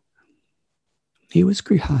 he was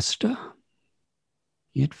Grihasta.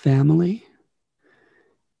 He had family.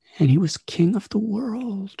 And he was king of the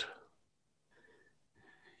world.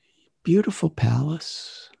 Beautiful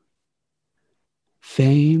palace.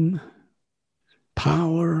 Fame.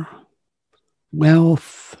 Power.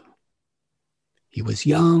 Wealth. He was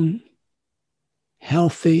young.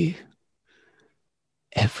 Healthy.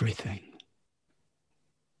 Everything.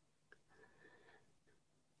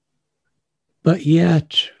 But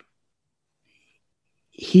yet,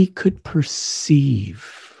 he could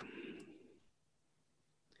perceive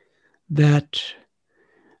that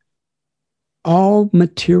all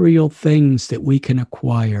material things that we can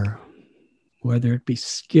acquire, whether it be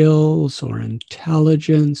skills or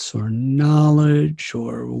intelligence or knowledge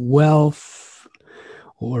or wealth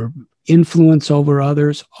or influence over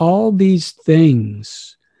others, all these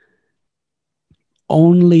things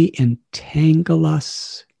only entangle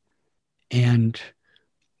us and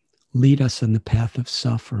lead us on the path of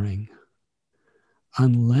suffering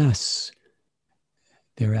unless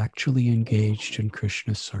they're actually engaged in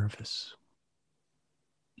Krishna's service.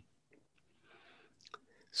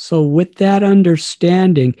 So with that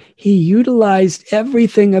understanding, he utilized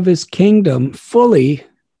everything of his kingdom fully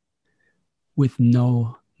with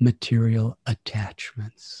no material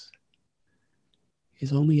attachments.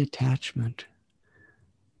 His only attachment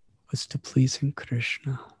was to pleasing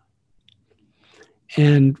Krishna.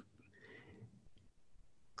 And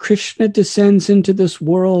Krishna descends into this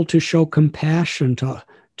world to show compassion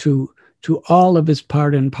to all of his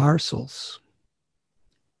part and parcels.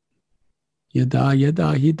 Yada yada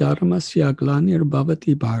hi dharmasya glanir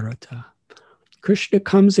bharata. Krishna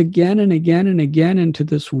comes again and again and again into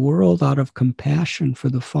this world out of compassion for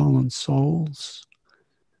the fallen souls.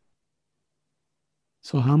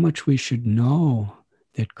 So how much we should know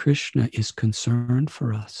that Krishna is concerned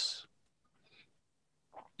for us.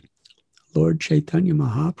 Lord Chaitanya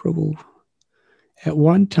Mahaprabhu, at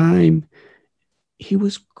one time, he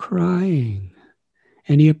was crying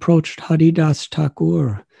and he approached Haridas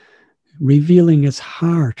Thakur, revealing his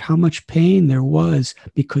heart, how much pain there was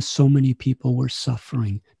because so many people were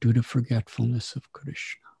suffering due to forgetfulness of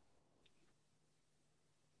Krishna.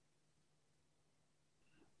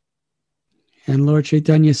 And Lord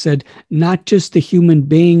Chaitanya said, not just the human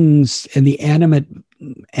beings and the animate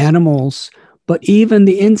animals, but even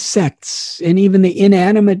the insects and even the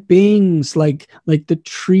inanimate beings like the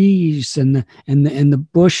trees and the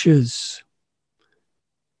bushes,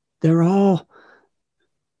 they're all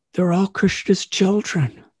Krishna's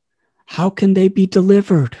children. How can they be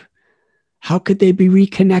delivered? How could they be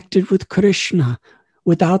reconnected with Krishna?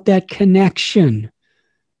 Without that connection,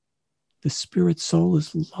 the spirit soul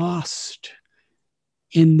is lost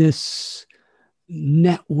in this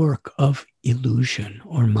network of illusion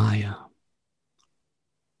or Maya.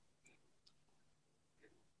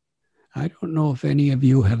 I don't know if any of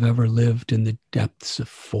you have ever lived in the depths of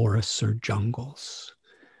forests or jungles,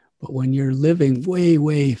 but when you're living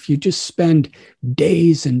if you just spend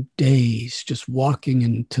days and days just walking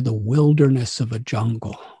into the wilderness of a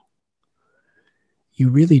jungle, you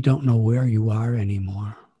really don't know where you are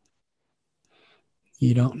anymore.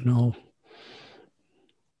 You don't know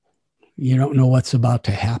what's about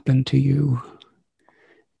to happen to you.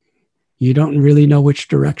 You don't really know which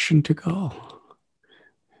direction to go.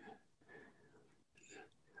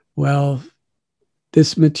 Well,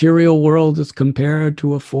 this material world is compared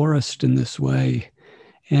to a forest in this way.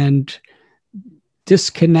 And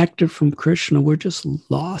disconnected from Krishna, we're just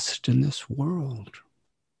lost in this world.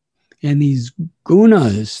 And these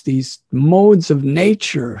gunas, these modes of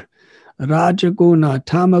nature, Rajaguna,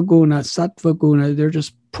 Tamaguna, Sattvaguna, they're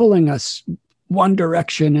just pulling us one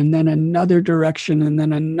direction and then another direction and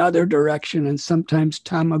then another direction. And sometimes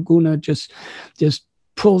Tamaguna just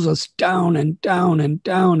pulls us down and down and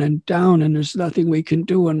down and down, and there's nothing we can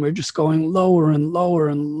do, and we're just going lower and lower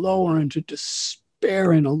and lower into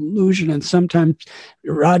despair and illusion. And sometimes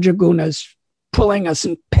Rajaguna is pulling us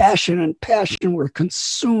in passion and passion. We're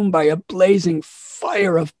consumed by a blazing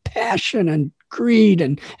fire of passion and greed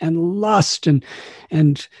and lust, and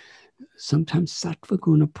sometimes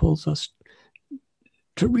Sattvaguna pulls us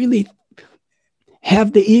to really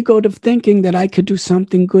have the ego of thinking that I could do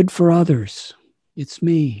something good for others. It's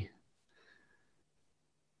me.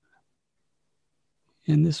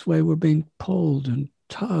 In this way, we're being pulled and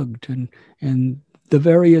tugged, and the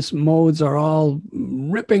various modes are all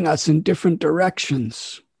ripping us in different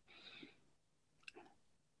directions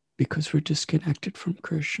because we're disconnected from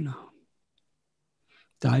Krishna.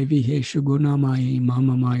 Daivi heshu gunamayi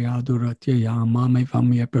mama maya duratyaya mame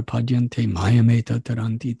vamya prapadyante mayameta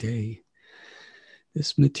tarantite.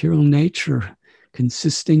 This material nature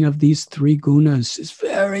consisting of these three gunas is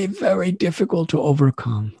very, very difficult to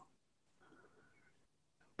overcome.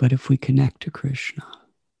 But if we connect to Krishna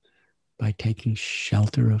by taking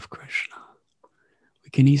shelter of Krishna, we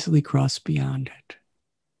can easily cross beyond it.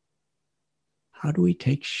 How do we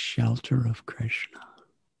take shelter of Krishna?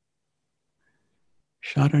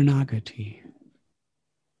 Sharanagati.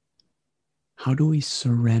 How do we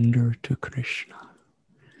surrender to Krishna?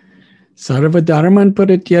 Sarva dharman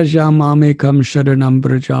parityaja mamekam sharanam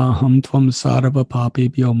brajaham tvam sarva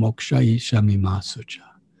papebhyo mokshayishyami sucha.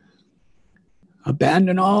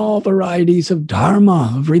 Abandon all varieties of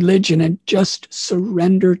dharma, of religion, and just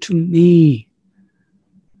surrender to me.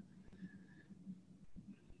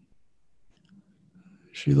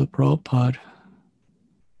 Srila Prabhupada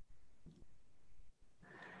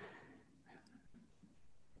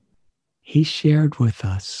he shared with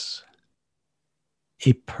us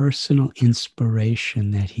a personal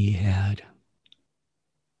inspiration that he had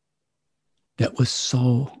that was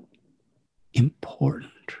so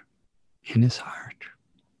important in his heart.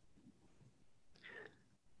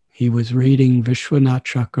 He was reading Vishwanath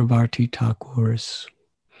Chakravarti Thakur's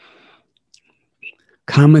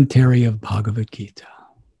commentary of Bhagavad Gita.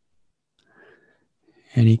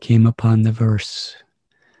 And he came upon the verse,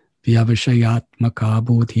 Vyavashayatmaka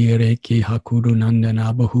budhireke hakuru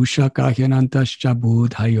nandana bahusha kahyanantascha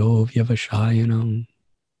budhayo vyavashayanam.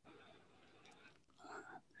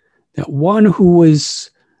 That one who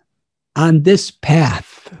was on this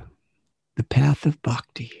path, the path of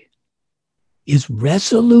bhakti, is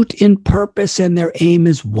resolute in purpose and their aim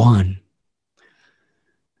is one.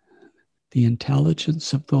 The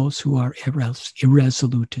intelligence of those who are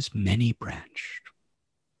irresolute is many-branched.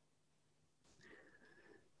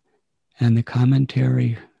 And the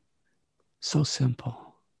commentary, so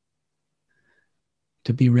simple.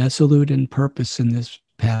 To be resolute in purpose in this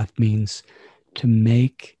path means to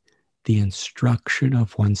make the instruction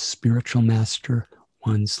of one's spiritual master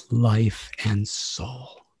one's life and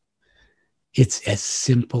soul. It's as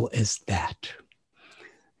simple as that.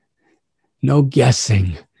 No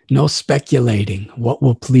guessing, no speculating what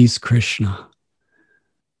will please Krishna.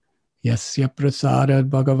 Yasya prasada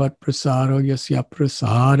bhagavat prasaro yasya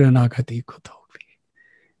prasada nagati kotovi.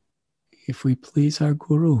 If we please our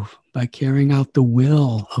Guru by carrying out the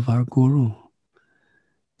will of our Guru,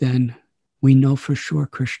 then we know for sure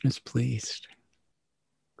Krishna is pleased.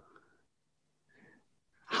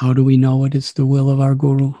 How do we know it is the will of our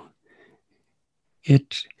Guru?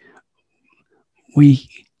 We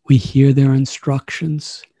hear their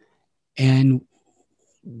instructions, and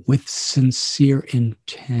with sincere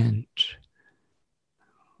intent,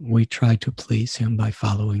 we try to please him by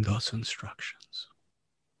following those instructions.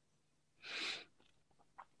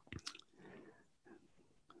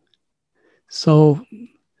 So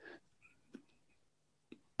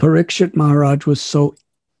Parikshit Maharaj was so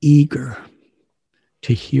eager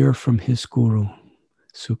to hear from his guru,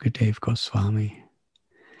 Sukadev Goswami.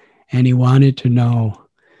 And he wanted to know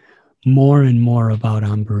more and more about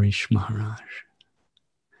Ambarish Maharaj.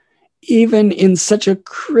 Even in such a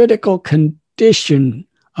critical condition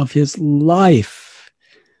of his life,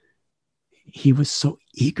 he was so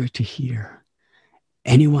eager to hear.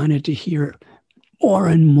 And he wanted to hear more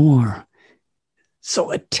and more,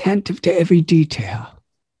 so attentive to every detail.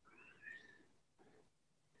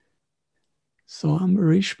 So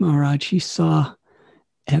Ambarish Maharaj, he saw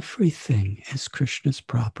everything as Krishna's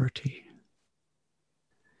property.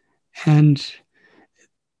 And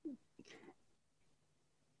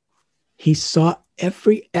he saw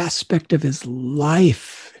every aspect of his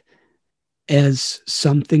life as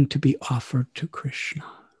something to be offered to Krishna.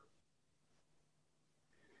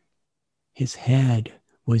 His head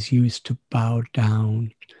was used to bow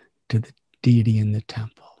down to the deity in the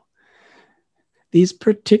temple. These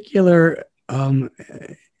particular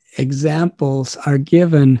examples are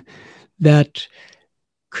given that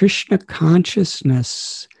Krishna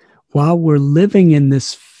consciousness, while we're living in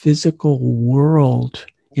this physical world,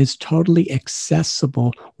 is totally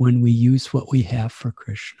accessible when we use what we have for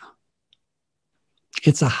Krishna.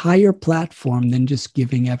 It's a higher platform than just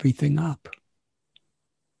giving everything up.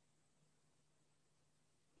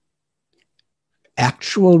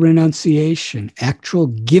 Actual renunciation, actual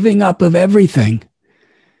giving up of everything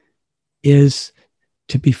is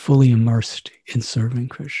to be fully immersed in serving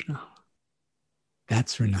Krishna.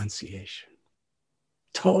 That's renunciation.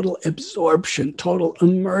 Total absorption, total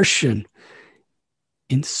immersion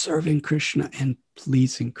in serving Krishna and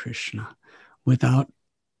pleasing Krishna without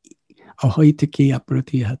ahoitaki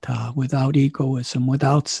apratihata, without egoism,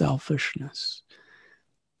 without selfishness,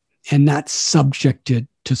 and not subjected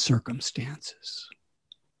to circumstances.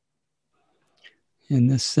 In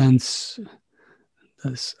this sense,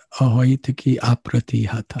 this ahoitaki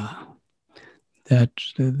apratihata, that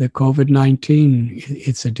the COVID-19,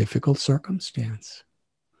 it's a difficult circumstance.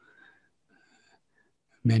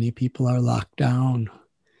 Many people are locked down.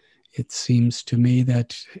 It seems to me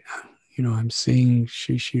that, I'm seeing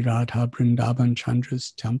Shri Radha Vrindavan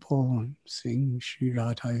Chandra's temple. I'm seeing Shri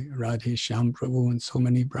Radhe Shyam Prabhu and so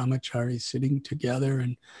many brahmacharis sitting together,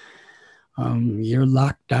 and you're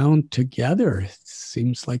locked down together. It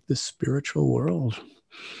seems like the spiritual world.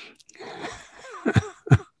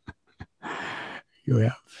 You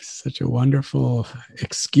have such a wonderful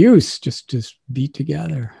excuse just to be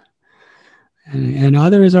together. And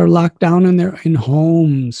others are locked down in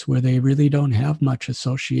homes where they really don't have much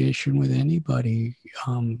association with anybody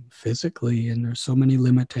physically. And there's so many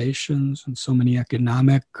limitations and so many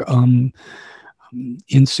economic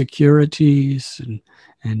insecurities,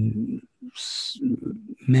 and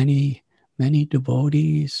many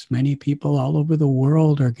devotees, many people all over the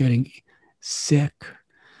world are getting sick.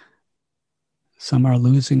 Some are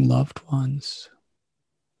losing loved ones.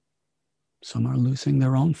 Some are losing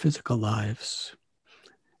their own physical lives.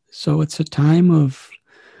 So it's a time of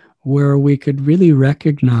where we could really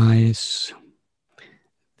recognize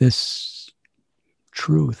this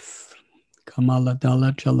truth. Kamala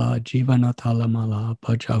dala jala jivanatala mala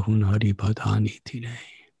bhajahun hari bhadani tine.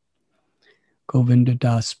 Govinda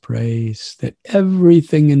Das prays that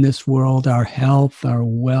everything in this world, our health, our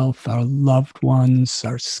wealth, our loved ones,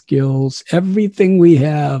 our skills, everything we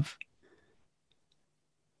have,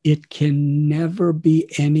 it can never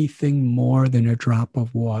be anything more than a drop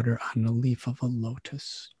of water on the leaf of a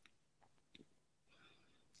lotus.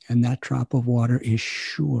 And that drop of water is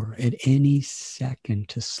sure at any second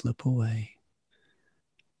to slip away.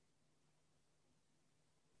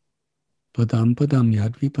 Padam padam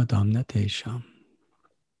yadvi padam natesham.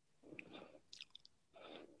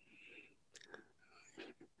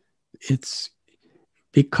 It's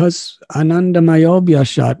because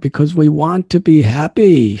anandamayobhyashat, because we want to be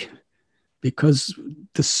happy, because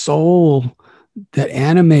the soul that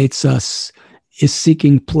animates us is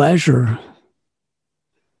seeking pleasure.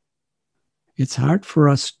 It's hard for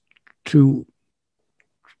us to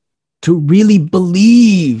really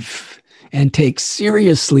believe and take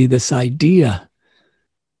seriously this idea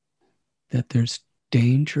that there's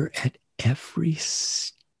danger at every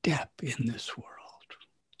step in this world.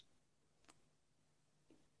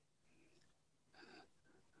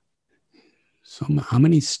 So how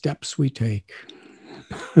many steps we take?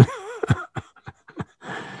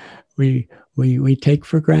 we take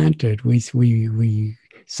for granted. We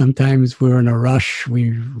sometimes we're in a rush.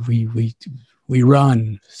 We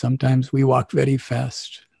run. Sometimes we walk very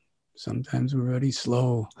fast. Sometimes we're very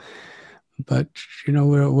slow. But,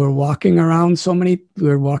 we're walking around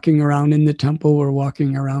we're walking around in the temple, we're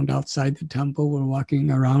walking around outside the temple, we're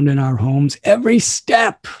walking around in our homes. Every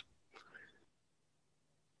step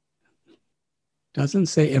doesn't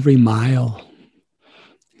say every mile,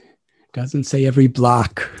 doesn't say every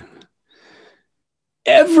block.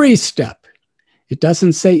 Every step. It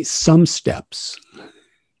doesn't say some steps. It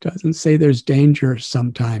doesn't say there's danger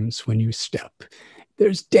sometimes when you step.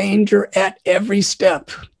 There's danger at every step.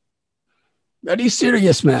 Very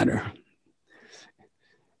serious matter.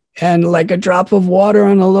 And like a drop of water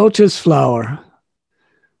on a lotus flower.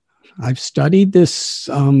 I've studied this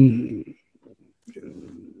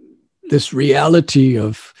this reality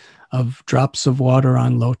of drops of water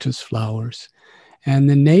on lotus flowers. And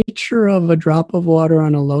the nature of a drop of water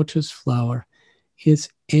on a lotus flower is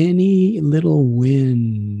any little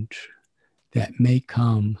wind that may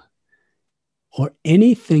come, or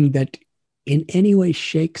anything that in any way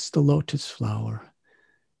shakes the lotus flower,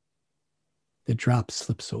 the drop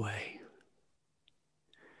slips away.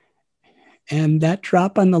 And that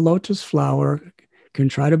drop on the lotus flower can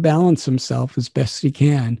try to balance himself as best he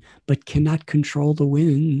can, but cannot control the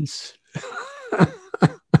winds.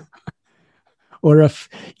 Or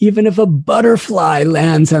even if a butterfly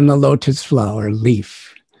lands on the lotus flower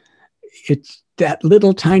leaf, it's that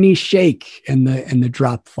little tiny shake and the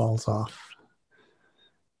drop falls off.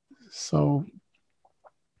 So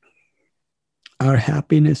our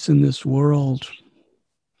happiness in this world,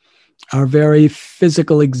 our very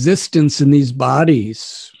physical existence in these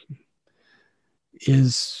bodies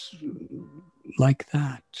is like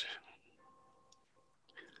that.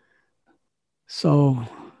 So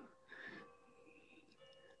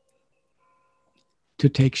to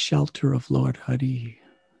take shelter of Lord Hari,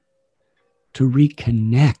 to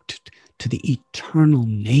reconnect to the eternal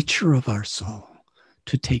nature of our soul,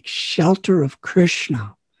 to take shelter of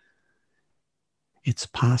Krishna, it's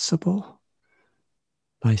possible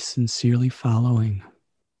by sincerely following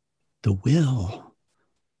the will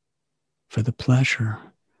for the pleasure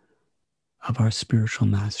of our spiritual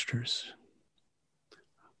masters,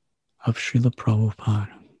 of Srila Prabhupada,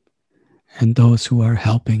 and those who are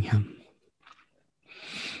helping him.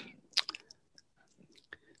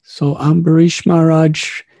 So Ambarish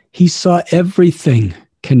Maharaj, he saw everything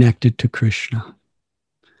connected to Krishna.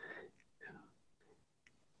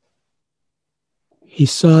 He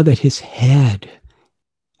saw that his head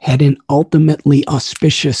had an ultimately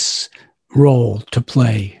auspicious role to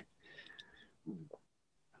play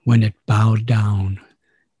when it bowed down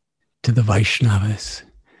to the Vaishnavas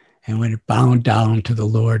and when it bowed down to the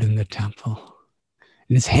Lord in the temple.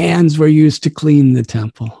 And his hands were used to clean the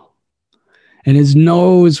temple. And his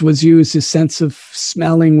nose was used, his sense of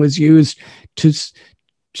smelling was used to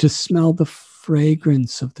smell the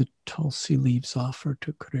fragrance of the tulsi leaves offered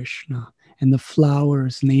to Krishna and the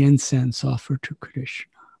flowers and the incense offered to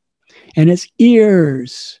Krishna. And his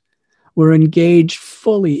ears were engaged,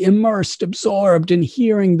 fully immersed, absorbed in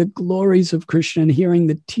hearing the glories of Krishna and hearing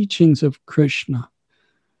the teachings of Krishna.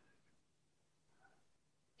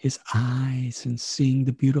 His eyes and seeing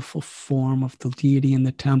the beautiful form of the deity in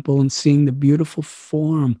the temple and seeing the beautiful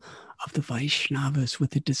form of the Vaishnavas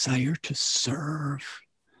with a desire to serve.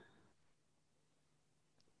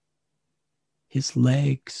 His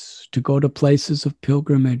legs to go to places of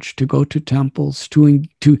pilgrimage, to go to temples, to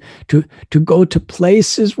go to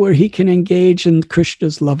places where he can engage in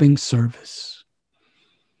Krishna's loving service.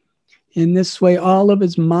 In this way, all of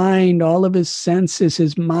his mind, all of his senses,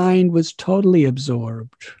 his mind was totally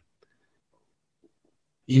absorbed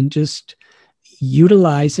in just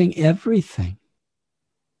utilizing everything.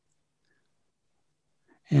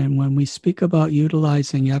 And when we speak about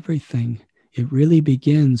utilizing everything, it really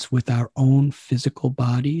begins with our own physical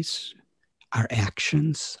bodies, our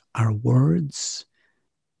actions, our words,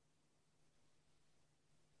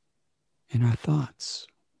 and our thoughts.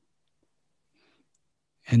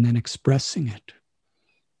 And then expressing it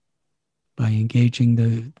by engaging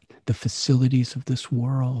the facilities of this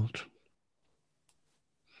world.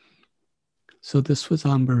 So this was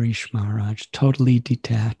Ambarish Maharaj, totally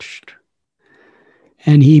detached.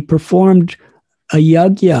 And he performed a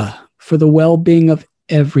yajna for the well-being of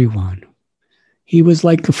everyone. He was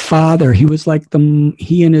like the father. He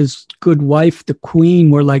and his good wife, the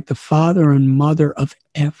queen, were like the father and mother of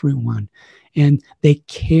everyone. And they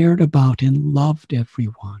cared about and loved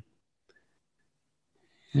everyone.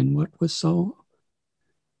 And what was so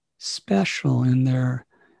special in their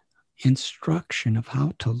instruction of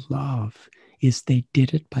how to love is they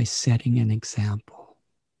did it by setting an example.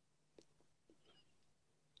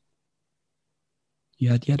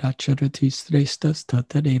 Yad yad acharati srestas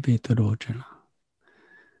tatadevetarojana.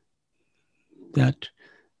 that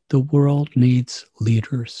the world needs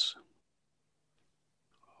leaders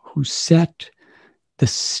who set the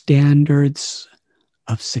standards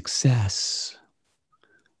of success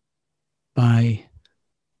by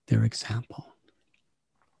their example.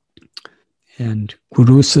 And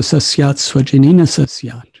Guru sasyat swajanina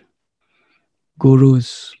sasyat.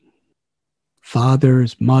 Gurus,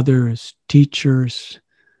 fathers, mothers, teachers,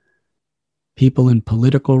 people in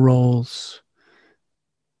political roles,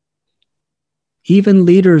 even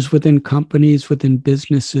leaders within companies, within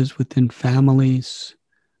businesses, within families,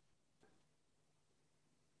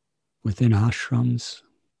 within ashrams.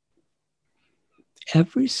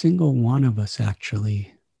 Every single one of us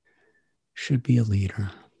actually should be a leader.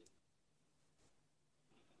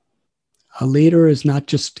 A leader is not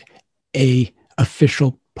just an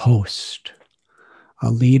official post. A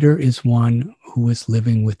leader is one who is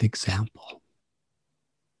living with example.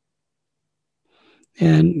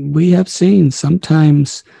 And we have seen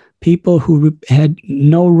sometimes people who had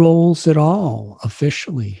no roles at all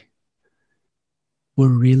officially were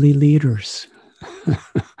really leaders.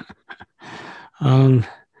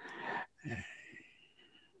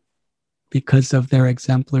 Because of their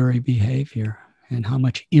exemplary behavior and how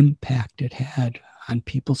much impact it had on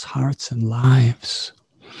people's hearts and lives.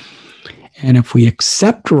 And if we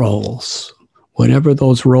accept roles, whatever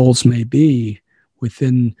those roles may be,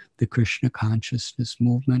 within the Krishna consciousness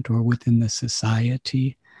movement or within the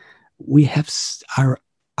society, we have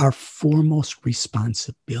our foremost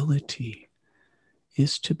responsibility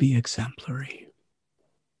is to be exemplary.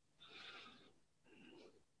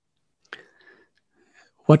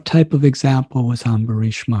 What type of example was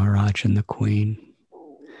Ambarish Maharaj and the Queen?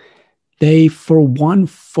 They, for one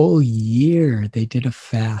full year, they did a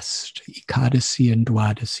fast, Ekadasi and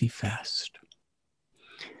Dwadasi fast.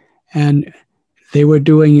 And they were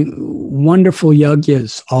doing wonderful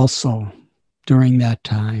yagyas also during that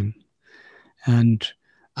time. And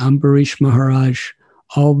Ambarish Maharaj,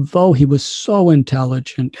 although he was so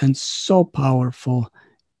intelligent and so powerful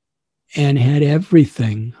and had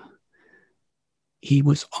everything, he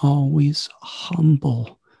was always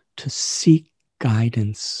humble to seek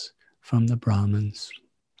guidance from the Brahmins.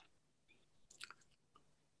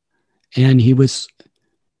 And he was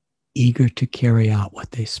eager to carry out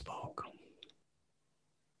what they spoke,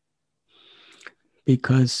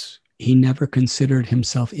 because he never considered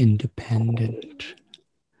himself independent.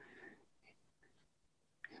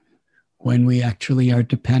 When we actually are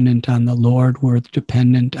dependent on the Lord, we're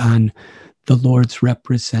dependent on the Lord's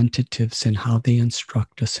representatives and how they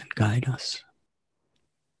instruct us and guide us.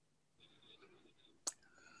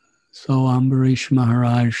 So Ambarish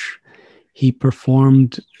Maharaj, he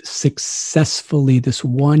performed successfully this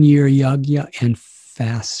 1-year yagya and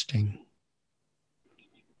fasting.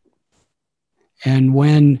 And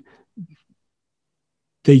when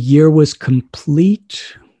the year was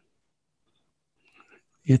complete,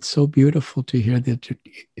 it's so beautiful to hear the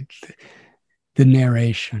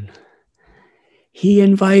narration. He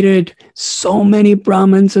invited so many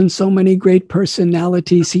Brahmins and so many great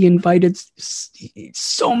personalities. He invited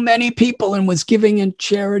so many people and was giving in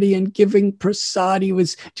charity and giving prasad. He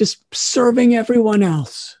was just serving everyone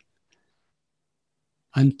else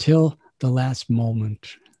until the last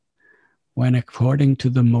moment, when, according to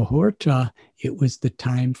the Muhurta, it was the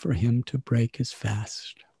time for him to break his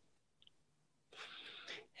fast.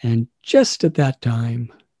 And just at that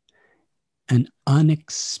time, an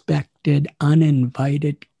unexpected,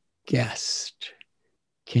 uninvited guest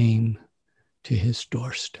came to his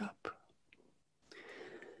doorstep.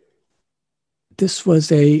 This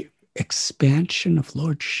was an expansion of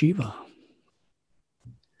Lord Shiva,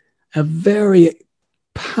 a very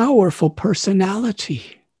powerful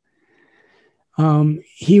personality.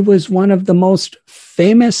 He was one of the most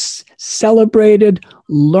famous, celebrated,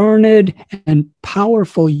 learned, and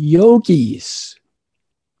powerful yogis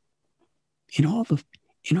in all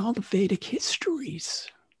the Vedic histories.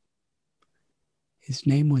 His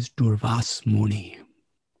name was Durvasa Muni.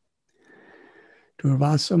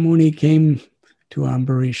 Durvasa Muni came to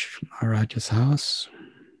Ambarish Maharaj's house.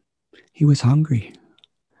 He was hungry.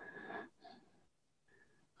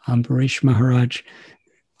 Ambarish Maharaj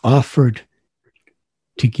offered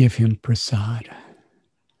to give him prasad.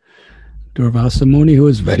 Durvasa Muni, who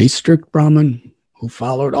was a very strict Brahmin, who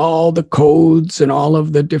followed all the codes and all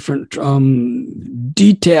of the different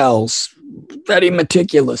details very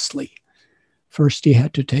meticulously. First, he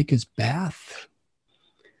had to take his bath.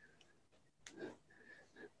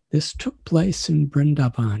 This took place in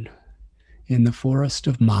Vrindavan, in the forest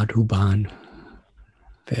of Madhuban.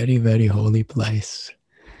 Very, very holy place.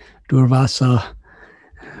 Durvasa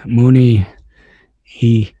Muni,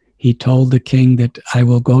 he he told the king that I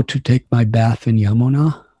will go to take my bath in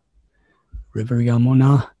Yamuna, River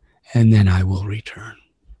Yamuna, and then I will return.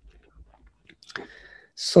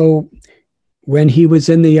 So when he was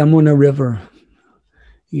in the Yamuna River,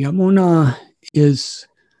 Yamuna is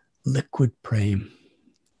liquid prem.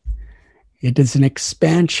 It is an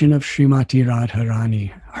expansion of Srimati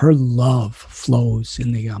Radharani. Her love flows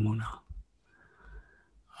in the Yamuna.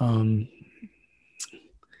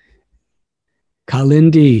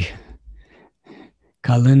 Kalindi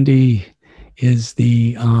is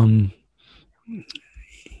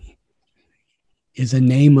is a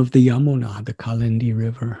name of the Yamuna, the Kalindi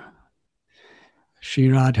River. Sri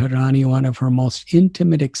Radharani, one of her most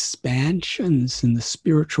intimate expansions in the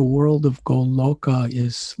spiritual world of Goloka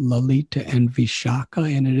is Lalita and Vishaka,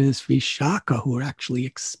 and it is Vishaka who actually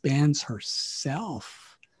expands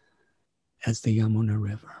herself as the Yamuna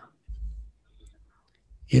River.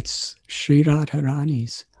 It's Sri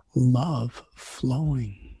Radharani's love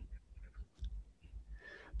flowing.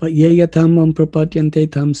 But yeyatamam prapadyante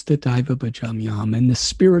tam stitaiva bhajamyam. In the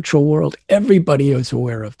spiritual world, everybody is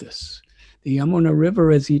aware of this. The Yamuna River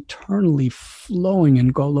is eternally flowing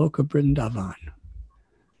in Goloka Vrindavan.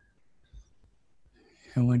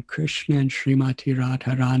 And when Krishna and Srimati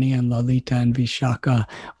Radharani and Lalita and Vishaka,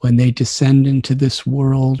 when they descend into this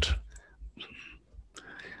world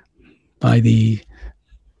by the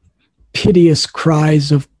piteous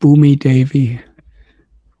cries of Bhumi Devi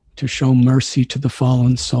to show mercy to the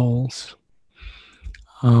fallen souls,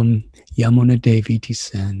 Yamuna Devi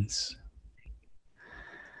descends.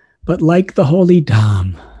 But like the holy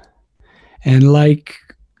Dham and like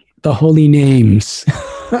the holy names,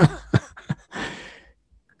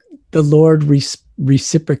 the Lord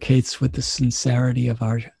reciprocates with the sincerity of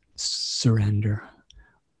our surrender,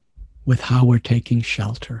 with how we're taking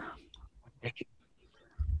shelter.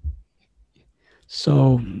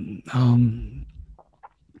 So,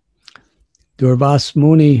 Durvas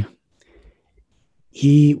Muni,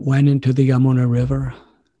 he went into the Yamuna River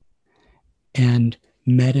and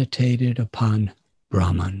meditated upon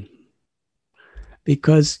Brahman.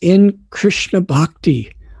 Because in Krishna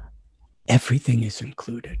Bhakti, everything is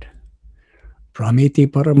included. Pramiti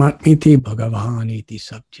Paramatmiti Bhagavaniti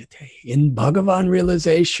Sabjate. In Bhagavan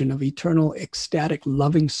realization of eternal ecstatic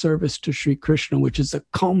loving service to Sri Krishna, which is the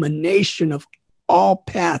culmination of all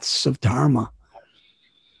paths of Dharma.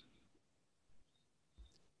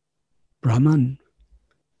 Brahman,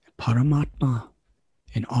 Paramatma,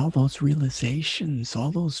 and all those realizations,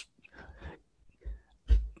 all those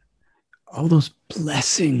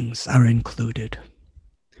blessings are included.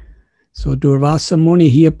 So Durvasa Muni,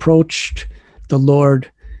 he approached the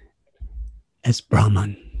Lord as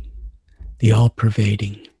Brahman, the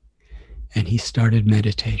all-pervading, and he started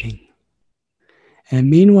meditating. And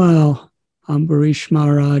meanwhile, Ambarish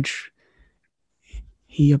Maharaj,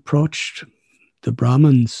 he approached the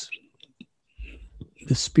Brahmins,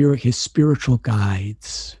 his spiritual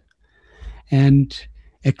guides, and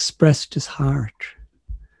expressed his heart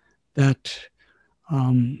that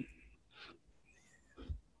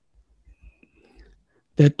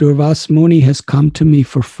that Durvas Muni has come to me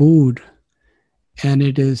for food, and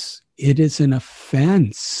it is an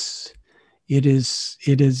offense. It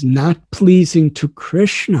is not pleasing to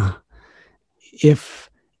Krishna if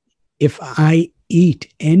I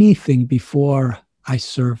eat anything before I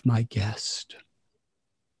serve my guest.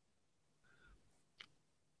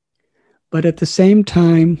 But at the same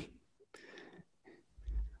time,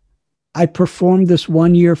 I performed this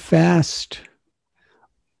 1-year fast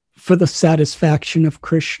for the satisfaction of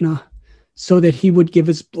Krishna, so that he would give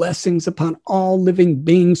his blessings upon all living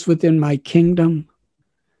beings within my kingdom.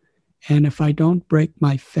 And if I don't break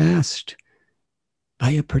my fast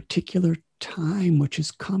by a particular time, which is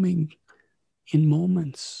coming in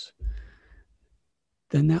moments,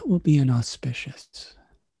 then that will be inauspicious.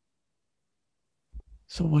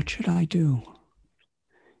 So what should I do?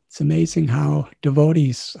 It's amazing how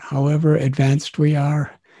devotees, however advanced we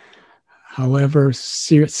are, however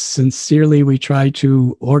sincerely we try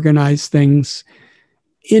to organize things,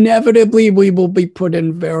 inevitably we will be put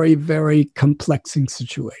in very, very complexing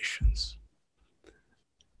situations.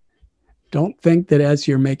 Don't think that as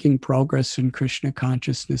you're making progress in Krishna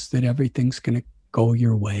consciousness that everything's going to go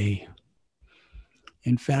your way.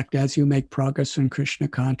 In fact, as you make progress in Krishna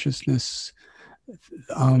consciousness,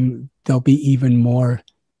 there'll be even more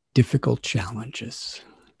difficult challenges.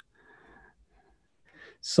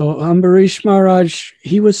 So Ambarish Maharaj,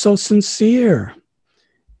 he was so sincere.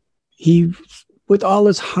 He, with all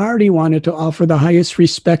his heart, he wanted to offer the highest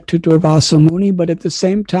respect to Durvasa Muni, but at the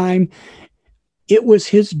same time, it was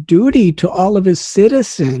his duty to all of his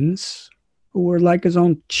citizens who were like his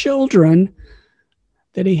own children,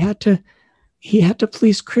 that he had to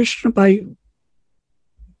please Krishna by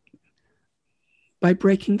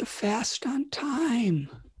breaking the fast on time.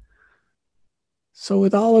 So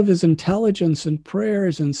with all of his intelligence and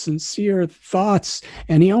prayers and sincere thoughts,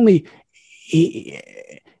 and he only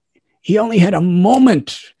had a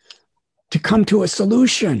moment to come to a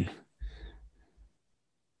solution.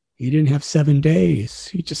 He didn't have 7 days.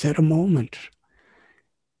 He just had a moment.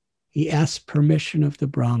 He asked permission of the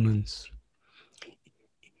Brahmins.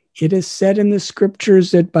 It is said in the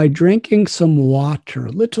scriptures that by drinking some water,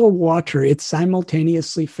 little water, it's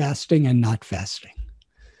simultaneously fasting and not fasting.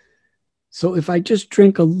 So if I just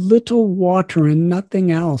drink a little water and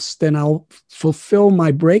nothing else, then I'll fulfill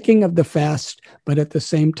my breaking of the fast, but at the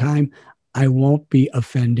same time, I won't be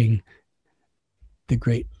offending the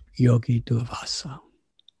great yogi Durvasa.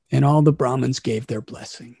 And all the Brahmins gave their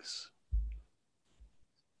blessings.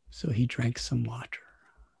 So he drank some water.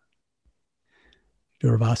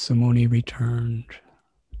 Durvasa Muni returned.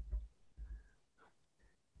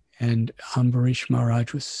 And Ambarish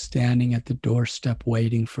Maharaj was standing at the doorstep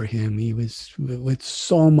waiting for him. He was, with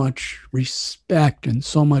so much respect and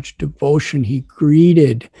so much devotion, he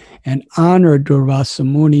greeted and honored Durvasa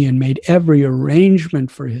Muni and made every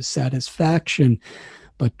arrangement for his satisfaction.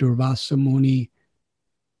 But Durvasa Muni,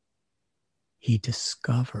 he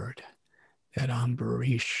discovered that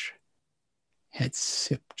Ambarish had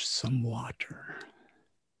sipped some water.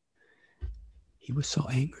 He was so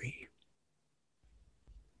angry.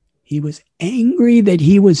 He was angry that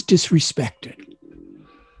he was disrespected.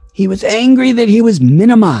 He was angry that he was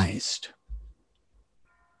minimized.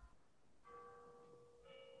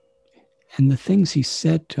 And the things he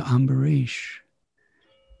said to Ambarish,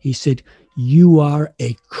 he said, "You are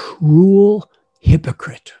a cruel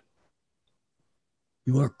hypocrite.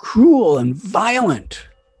 You are cruel and violent.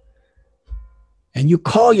 And you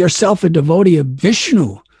call yourself a devotee of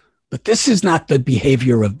Vishnu, but this is not the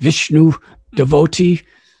behavior of Vishnu devotee.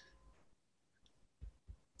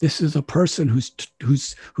 This is a person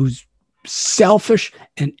who's selfish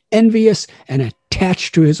and envious and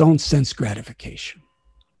attached to his own sense gratification.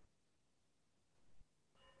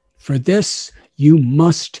 For this, you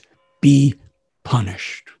must be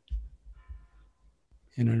punished."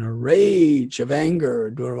 And in a rage of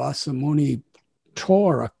anger, Durvasa Muni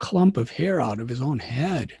tore a clump of hair out of his own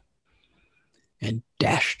head and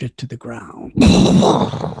dashed it to the ground.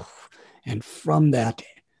 And from that,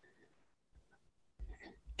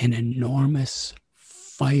 an enormous,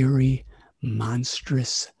 fiery,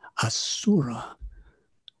 monstrous asura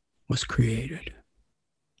was created.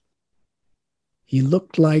 He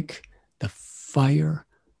looked like the fire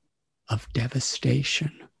of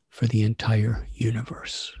devastation for the entire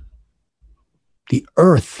universe. The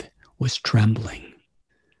earth was trembling.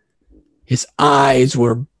 His eyes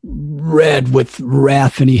were red with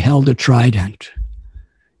wrath, and he held a trident.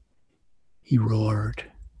 He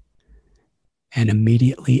roared and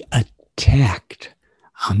immediately attacked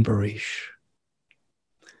Ambarish.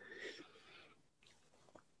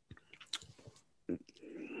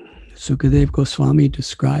 Sukadeva Goswami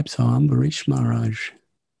describes how Ambarish Maharaj,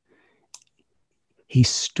 he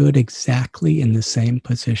stood exactly in the same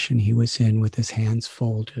position he was in with his hands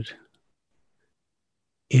folded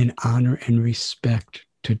in honor and respect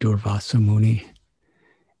to Durvasa Muni,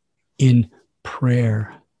 in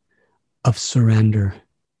prayer of surrender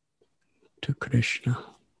to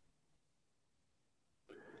Krishna.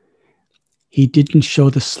 He didn't show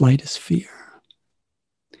the slightest fear.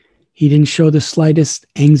 He didn't show the slightest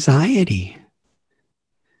anxiety.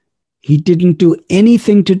 He didn't do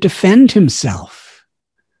anything to defend himself.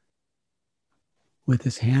 With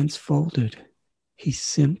his hands folded, he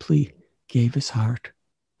simply gave his heart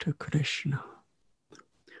to Krishna.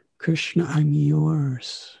 Krishna, I'm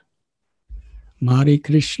yours. Mari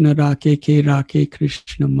Krishna Rake Ke Rake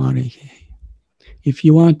Krishna Mari Ke. If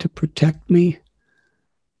you want to protect me,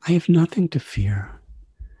 I have nothing to fear.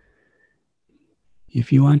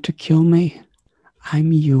 If you want to kill me,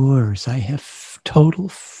 I'm yours. I have total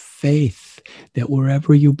faith that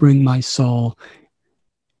wherever you bring my soul,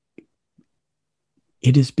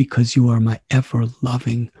 it is because you are my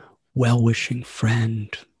ever-loving, well-wishing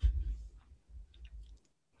friend.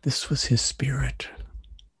 This was his spirit.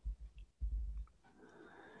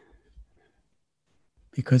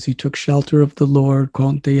 Because he took shelter of the Lord,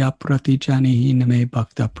 Konteya Pratijanihi Name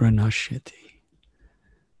Bhakta Pranashyati.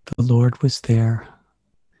 The Lord was there.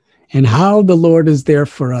 And how the Lord is there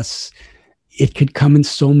for us, it could come in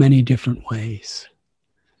so many different ways.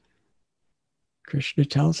 Krishna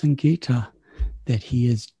tells in Gita that he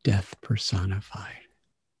is death personified.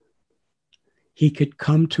 He could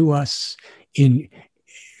come to us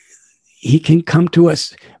he can come to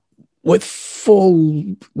us with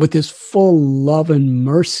his full love and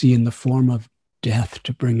mercy in the form of death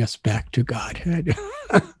to bring us back to Godhead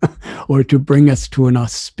or to bring us to an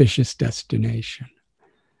auspicious destination.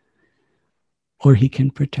 Or he can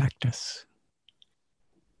protect us.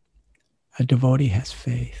 A devotee has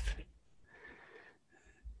faith.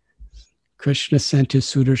 Krishna sent his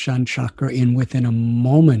Sudarshan chakra in within a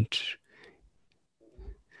moment.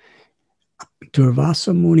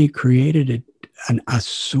 Durvasa Muni created an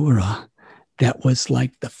asura that was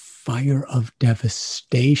like the fire of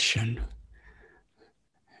devastation.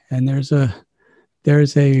 And there's a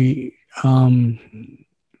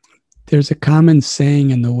common saying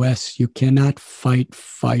in the West: you cannot fight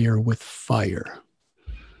fire with fire.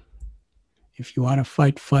 If you want to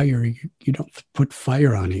fight fire, you don't put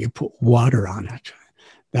fire on it, you put water on it.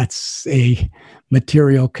 That's a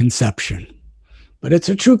material conception, but it's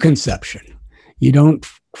a true conception. You don't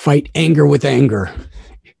fight anger with anger.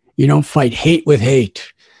 You don't fight hate with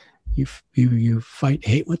hate. You fight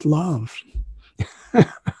hate with love.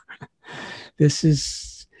 This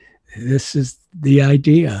is the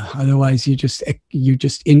idea. Otherwise, you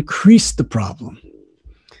just increase the problem.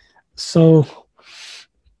 So,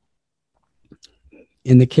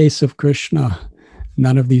 in the case of Krishna,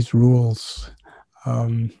 none of these rules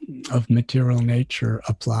of material nature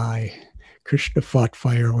apply. Krishna fought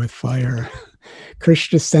fire with fire.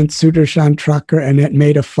 Krishna sent Sudarshan chakra, and it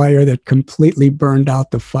made a fire that completely burned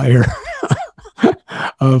out the fire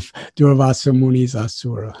of Durvasa Muni's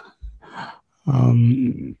asura.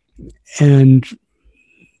 And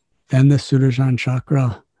then the Sudarshan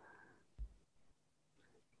chakra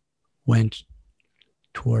went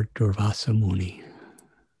toward Durvasa Muni.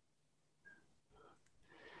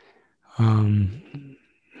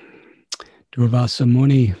 Durvasa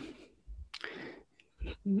Muni,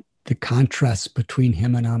 the contrast between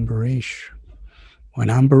him and Ambarish. When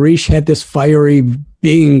Ambarish had this fiery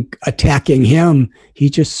being attacking him,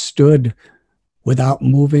 he just stood without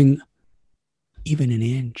moving even an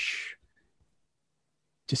inch,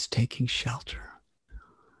 just taking shelter.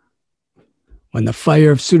 When the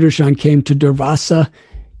fire of Sudarshan came to Durvasa,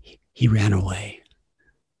 he ran away.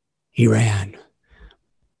 He ran.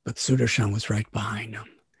 But Sudarshan was right behind him.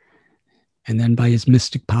 And then by his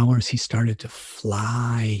mystic powers, he started to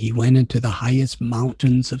fly. He went into the highest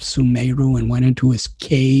mountains of Sumeru and went into his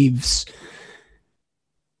caves.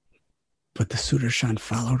 But the Sudarshan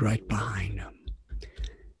followed right behind him.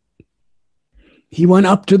 He went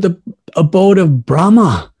up to the abode of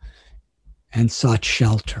Brahma and sought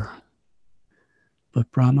shelter.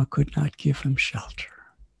 But Brahma could not give him shelter.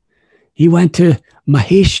 He went to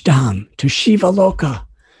Maheshdam, to Shiva Loka,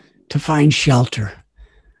 to find shelter.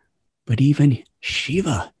 But even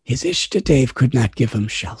Shiva, his Ishtadev, could not give him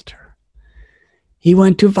shelter. He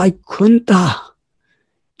went to Vaikuntha,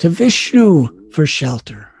 to Vishnu for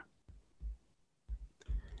shelter.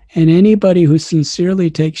 And anybody who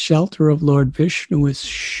sincerely takes shelter of Lord Vishnu is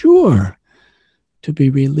sure to be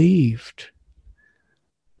relieved.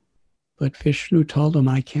 But Vishnu told him,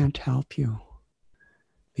 I can't help you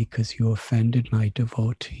because you offended my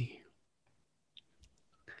devotee.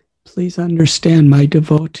 Please understand, my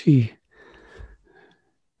devotee.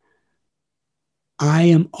 I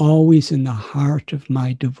am always in the heart of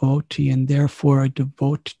my devotee, and therefore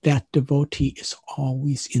that devotee is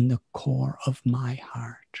always in the core of my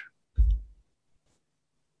heart.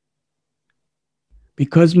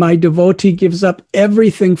 Because my devotee gives up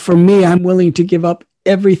everything for me, I'm willing to give up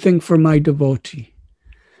everything for my devotee.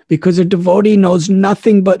 Because a devotee knows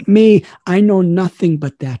nothing but me, I know nothing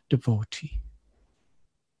but that devotee.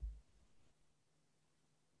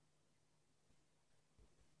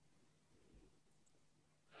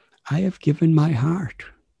 I have given my heart.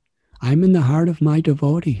 I'm in the heart of my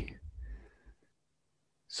devotee.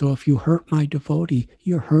 So if you hurt my devotee,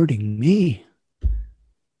 you're hurting me.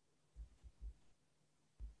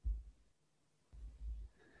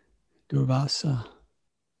 Durvasa,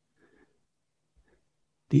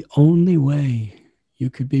 the only way you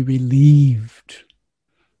could be relieved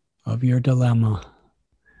of your dilemma,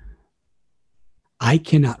 I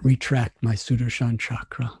cannot retract my Sudarshan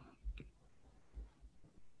chakra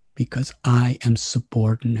because I am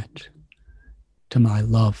subordinate to my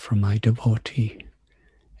love for my devotee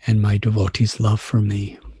and my devotee's love for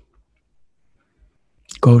me.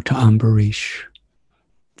 Go to Ambarish.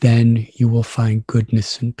 Then you will find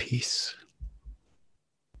goodness and peace.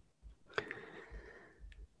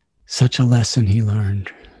 Such a lesson he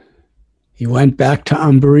learned. He went back to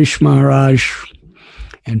Ambarish Maharaj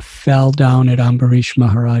and fell down at Ambarish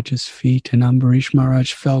Maharaj's feet. And Ambarish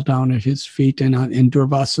Maharaj fell down at his feet. And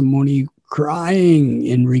Durvasa Muni crying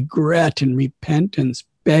in regret and repentance,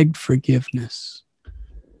 begged forgiveness.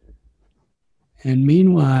 And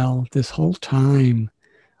meanwhile, this whole time,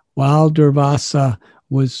 while Durvasa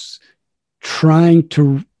was trying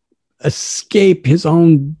to escape his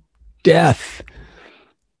own death,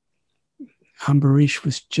 Ambarish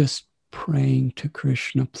was just praying to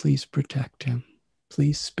Krishna, please protect him,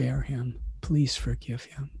 please spare him, please forgive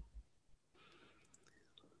him.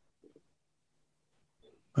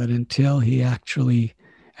 But until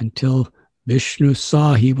Vishnu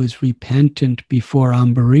saw he was repentant before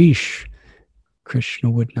Ambarish, Krishna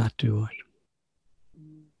would not do it.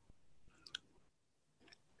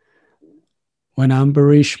 When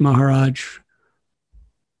Ambarish Maharaj,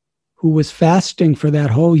 who was fasting for that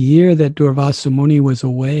whole year that Durvasa Muni was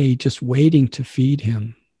away, just waiting to feed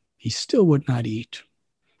him, he still would not eat.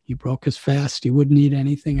 He broke his fast. He wouldn't eat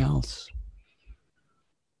anything else.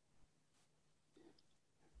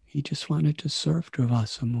 He just wanted to serve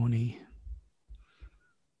Durvasa Muni.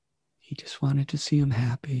 He just wanted to see him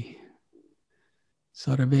happy.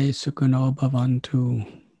 Sarve sukhuno bhavantu.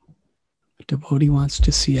 A devotee wants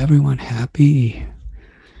to see everyone happy,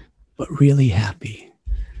 but really happy,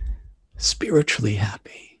 spiritually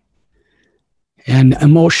happy, and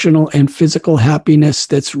emotional and physical happiness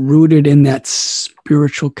that's rooted in that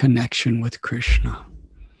spiritual connection with Krishna.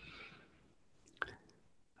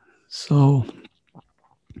 So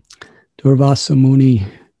Durvasa Muni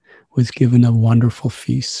was given a wonderful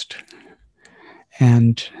feast,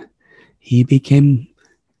 and he became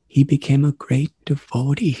a great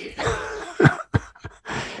devotee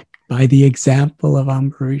by the example of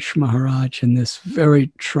Ambarish Maharaj in this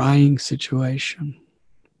very trying situation.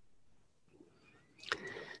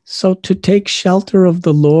 So to take shelter of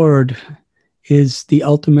the Lord is the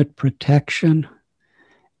ultimate protection,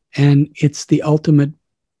 and it's the ultimate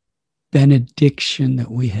benediction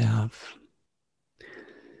that we have.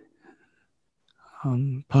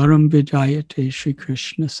 Param Vijayate Shri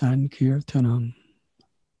Krishna Sankirtanam.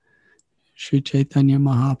 Shri Chaitanya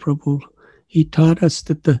Mahaprabhu, he taught us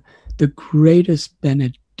that the greatest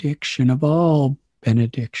benediction of all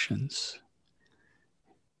benedictions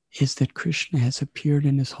is that Krishna has appeared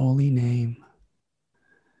in his holy name.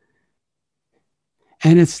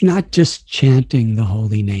 And it's not just chanting the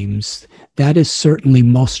holy names. That is certainly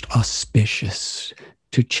most auspicious,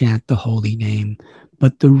 to chant the holy name.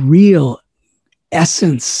 But the real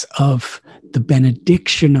essence of the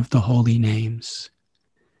benediction of the holy names,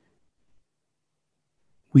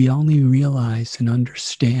 we only realize and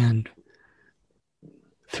understand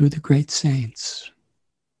through the great saints.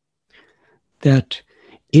 That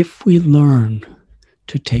if we learn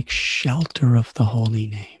to take shelter of the holy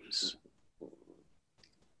names,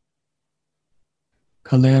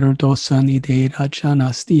 Kalero dosani de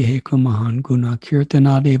rajanasti heko mahan guna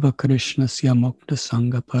kirtanadeva krishnasya mukta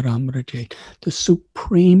sangha paramraje. The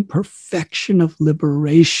supreme perfection of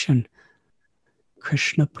liberation,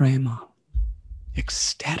 Krishna prema,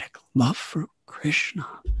 ecstatic love for Krishna,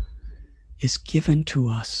 is given to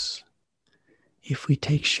us if we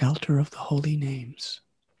take shelter of the holy names.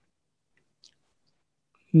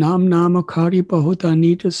 Nam namakari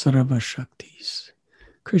bahudanita sarva shaktis.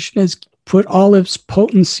 Krishna has put all his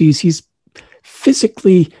potencies. He's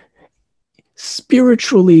physically,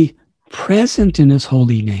 spiritually present in his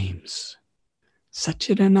holy names.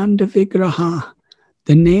 Satchidananda Vigraha.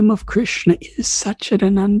 The name of Krishna is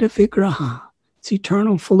Satchidananda Vigraha. It's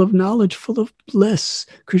eternal, full of knowledge, full of bliss.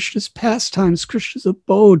 Krishna's pastimes, Krishna's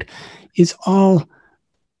abode is all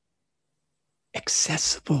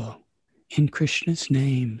accessible in Krishna's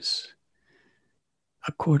names,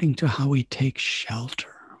 according to how we take shelter.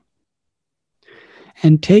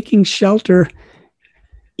 And taking shelter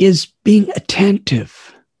is being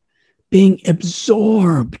attentive, being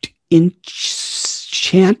absorbed in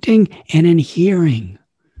chanting and in hearing.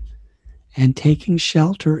 And taking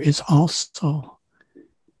shelter is also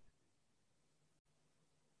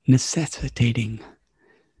necessitating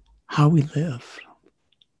how we live.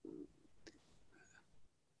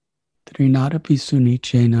 Trinadapi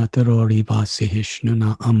sunichena tarori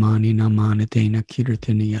vasihishnuna amani namanatena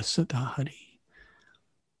kirtaniya sadahari.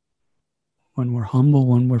 When we're humble,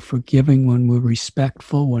 when we're forgiving, when we're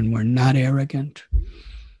respectful, when we're not arrogant,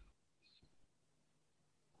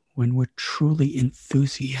 when we're truly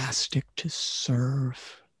enthusiastic to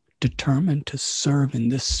serve, determined to serve in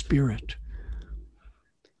this spirit,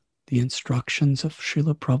 the instructions of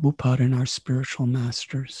Srila Prabhupada and our spiritual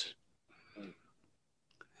masters,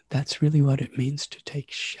 that's really what it means to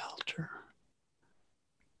take shelter.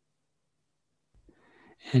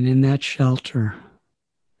 And in that shelter,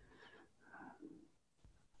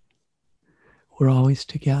 we're always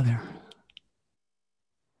together.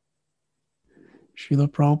 Srila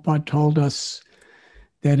Prabhupada told us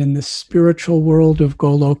that in the spiritual world of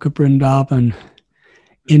Goloka Vrindavan,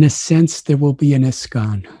 in a sense, there will be an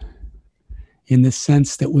ISKCON, in the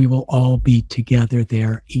sense that we will all be together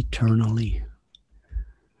there eternally.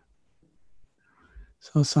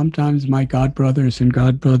 So sometimes my godbrothers and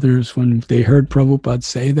godbrothers, when they heard Prabhupada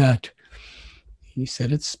say that, he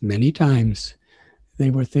said it's many times, they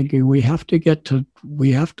were thinking we have to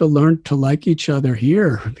learn to like each other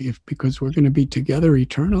here because we're going to be together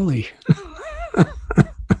eternally.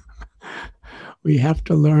 We have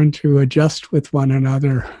to learn to adjust with one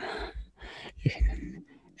another.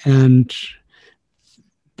 And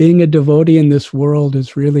being a devotee in this world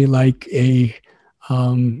is really like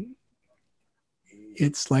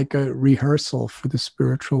it's like a rehearsal for the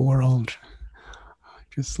spiritual world.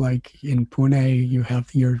 Just like in Pune, you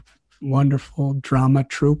have your wonderful drama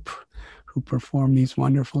troupe who perform these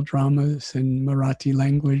wonderful dramas in Marathi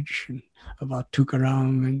language about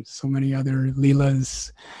Tukaram and so many other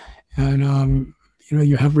leelas. And,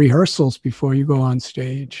 you have rehearsals before you go on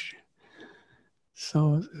stage.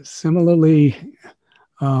 So similarly,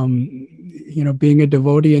 being a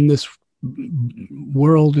devotee in this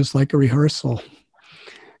world is like a rehearsal.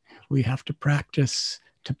 We have to practice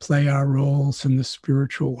to play our roles in the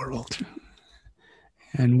spiritual world.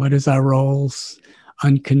 And what is our roles?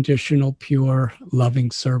 Unconditional, pure,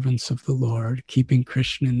 loving servants of the Lord, keeping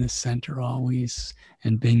Krishna in the center always,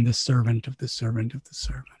 and being the servant of the servant of the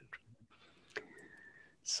servant.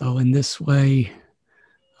 So in this way,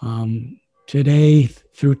 today,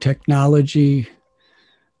 through technology,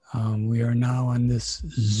 we are now on this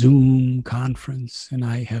Zoom conference, and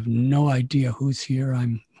I have no idea who's here.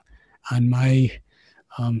 I'm on my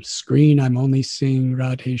screen, I'm only seeing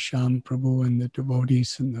Radhe Shyam Prabhu and the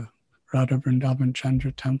devotees in the Radha Vrindavan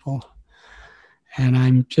Chandra Temple. And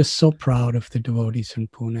I'm just so proud of the devotees in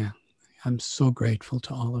Pune. I'm so grateful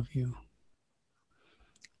to all of you.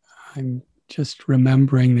 I'm just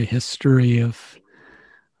remembering the history of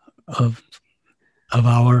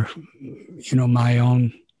our, my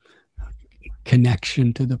own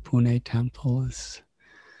connection to the Pune temple is,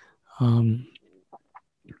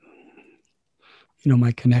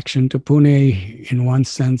 my connection to Pune in one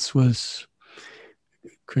sense was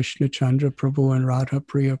Krishna Chandra Prabhu and Radha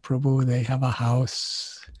Priya Prabhu. They have a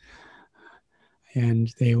house,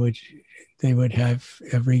 and they would have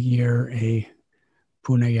every year a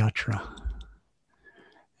Pune Yatra.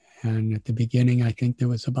 And at the beginning, I think there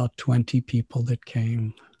was about 20 people that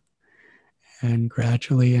came. And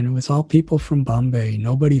gradually, and it was all people from Bombay,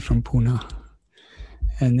 nobody from Pune.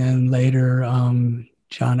 And then later,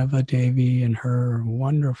 Janava Devi and her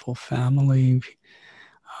wonderful family,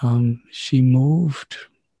 she moved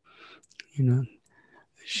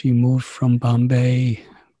from Bombay,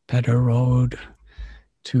 Pedder Road,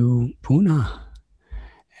 to Pune.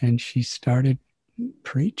 And she started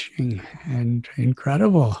preaching, and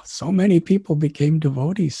incredible. So many people became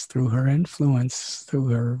devotees through her influence, through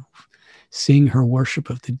her seeing her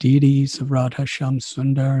worship of the deities of Radha Shyam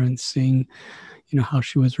Sundar, and seeing, how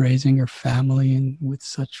she was raising her family and with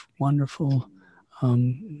such wonderful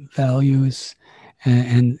values,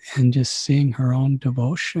 and just seeing her own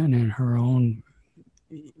devotion and her own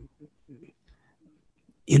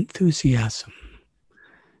enthusiasm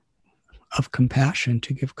of compassion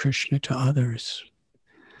to give Krishna to others.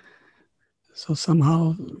 So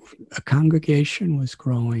somehow a congregation was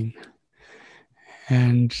growing.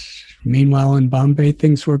 And meanwhile in Bombay,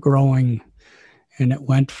 things were growing. And it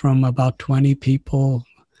went from about 20 people.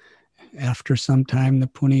 After some time, the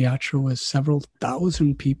Pune Yatra was several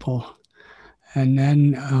thousand people. And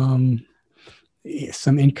then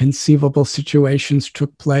some inconceivable situations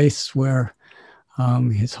took place where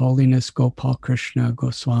His Holiness Gopal Krishna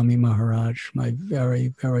Goswami Maharaj, my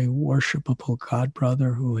very, very worshipable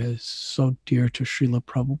godbrother who is so dear to Srila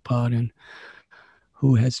Prabhupada and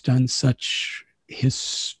who has done such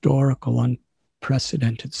historical,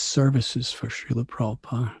 unprecedented services for Srila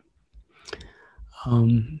Prabhupada.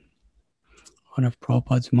 One of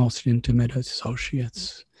Prabhupada's most intimate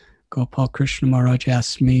associates, Gopal Krishna Maharaj,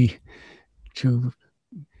 asked me to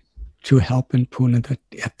help in Pune,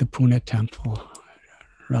 at the Pune temple,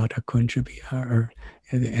 Radha Kunja Bihar,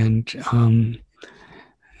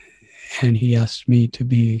 and he asked me to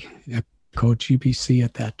be a co-GBC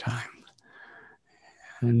at that time.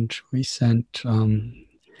 And we sent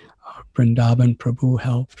Vrindavan Prabhu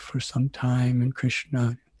helped for some time, and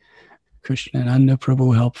Krishnananda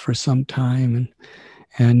Prabhu helped for some time,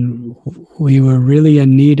 and we were really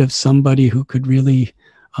in need of somebody who could really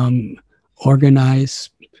organize,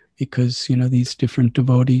 because these different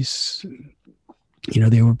devotees,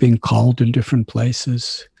 they were being called in different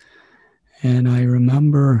places, And I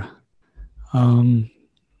remember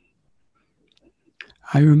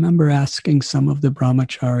asking some of the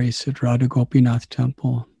brahmacharis at Radha Gopinath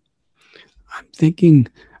temple, I'm thinking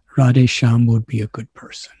Radhe Shyam would be a good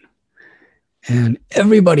person. And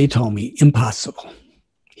everybody told me, impossible.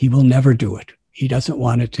 He will never do it. He doesn't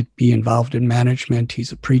want it to be involved in management.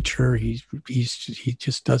 He's a preacher. He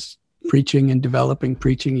just does preaching and developing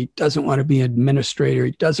preaching. He doesn't want to be an administrator.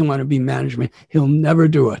 He doesn't want to be management. He'll never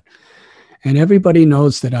do it. And everybody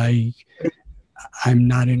knows that I'm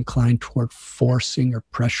not inclined toward forcing or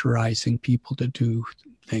pressurizing people to do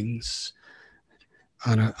things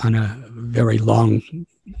on a very long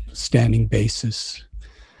standing basis.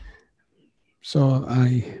 So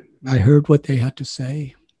I heard what they had to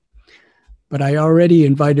say, but I already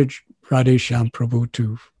invited Radhe Shyam Prabhu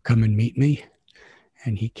to come and meet me,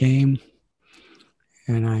 and he came,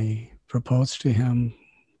 and I proposed to him,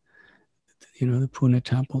 the Pune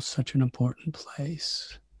temple is such an important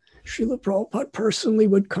place. Srila Prabhupada personally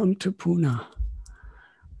would come to Pune.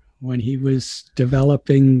 When he was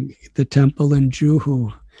developing the temple in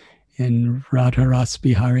Juhu, in Radha Ras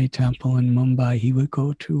Bihari temple in Mumbai, he would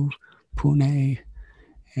go to Pune,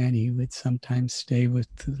 and he would sometimes stay with,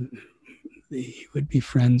 he would be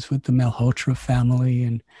friends with the Malhotra family,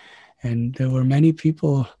 and there were many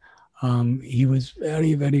people. He was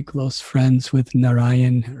very, very close friends with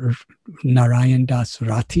Narayan Das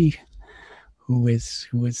Rati, who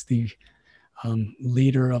was the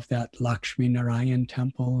leader of that Lakshmi Narayan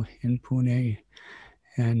temple in Pune.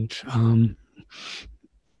 And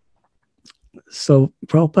so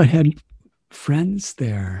Prabhupada had friends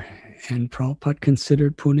there, and Prabhupada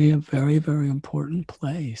considered Pune a very, very important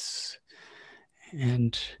place.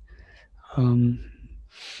 And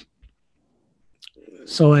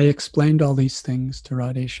so I explained all these things to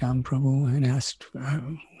Radhe Shyam Prabhu and asked,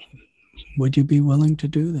 would you be willing to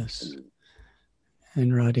do this?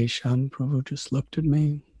 And Radhe Shyam Prabhu just looked at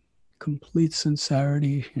me, complete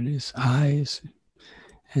sincerity in his eyes,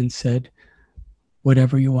 and said,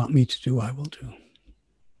 whatever you want me to do, I will do.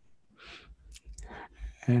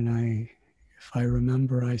 And if I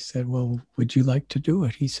remember, I said, well, would you like to do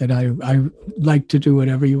it? He said, I like to do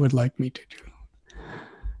whatever you would like me to do.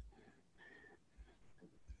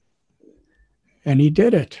 And he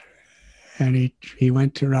did it. And he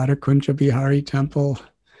went to Radha Kunja Bihari temple.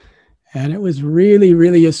 And it was really,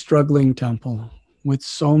 really a struggling temple with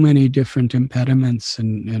so many different impediments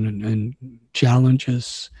and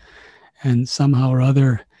challenges. And somehow or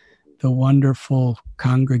other, the wonderful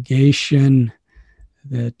congregation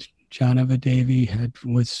that Janavadevi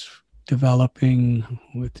was developing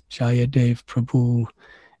with Jayadev Prabhu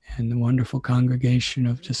and the wonderful congregation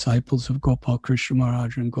of disciples of Gopal Krishna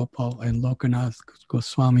Maharaj and Gopal and Lokanath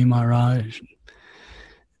Goswami Maharaj.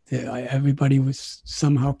 Everybody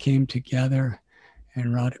somehow came together,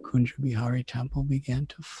 and Radha Kunja Bihari temple began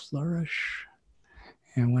to flourish.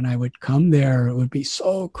 And when I would come there, it would be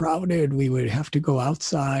so crowded. We would have to go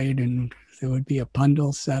outside, and there would be a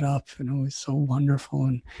pandal set up, and it was so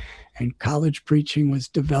wonderful. And college preaching was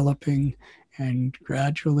developing, and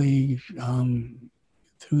gradually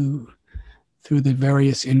through the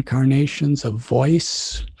various incarnations of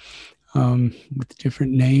voice with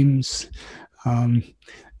different names,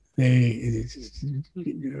 Radhe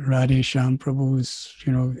Shyam Prabhu's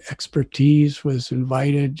expertise was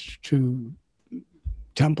invited to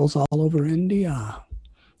temples all over India,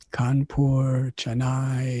 Kanpur,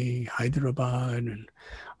 Chennai, Hyderabad,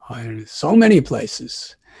 and so many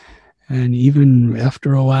places. And even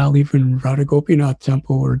after a while, even Radha Gopinath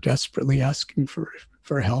temple were desperately asking for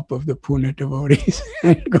help of the Pune devotees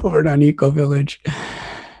in Govardhan Eco Village,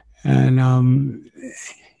 and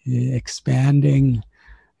expanding.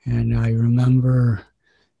 And I remember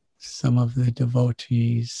some of the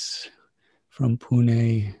devotees from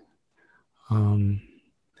Pune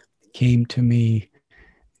came to me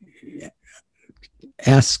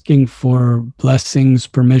asking for blessings,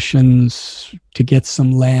 permissions to get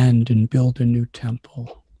some land and build a new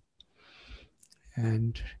temple.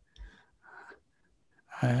 And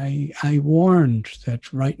I warned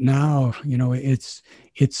that right now,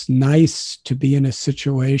 it's nice to be in a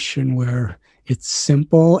situation where it's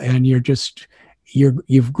simple and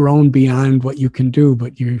you've grown beyond what you can do,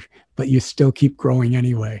 but you still keep growing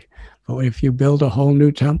anyway. But if you build a whole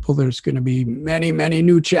new temple, there's going to be many, many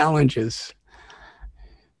new challenges.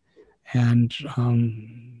 And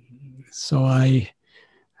so I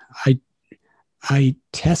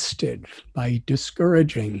tested by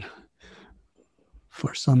discouraging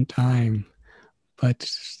for some time, but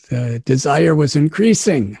the desire was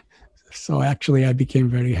increasing. So actually, I became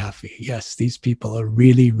very happy. Yes, these people are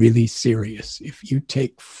really, really serious. If you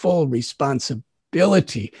take full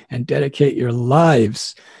responsibility and dedicate your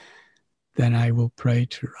lives, then I will pray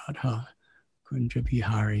to Radha Kunja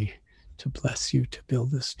Bihari to bless you to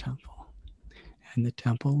build this temple. And the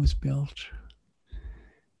temple was built.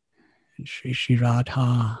 And Shri Shri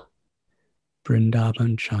Radha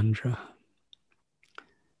Vrindavan Chandra.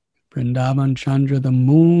 Vrindavan Chandra, the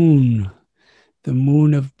moon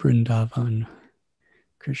of Vrindavan.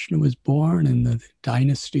 Krishna was born in the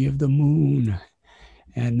dynasty of the moon.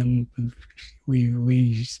 And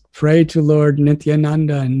we pray to Lord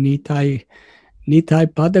Nityananda and Nitai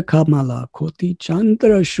Padakamala, Koti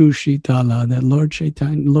Chandra Shushitala, that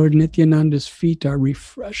Lord Nityananda's feet are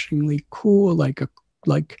refreshingly cool,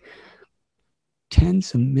 like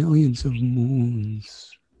tens of millions of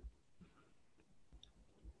moons.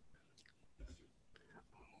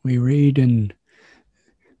 We read in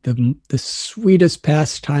the sweetest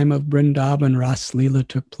pastime of Vrindavan, Ras Leela,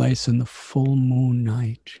 took place in the full moon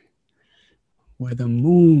night, where the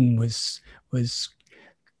moon was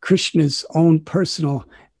Krishna's own personal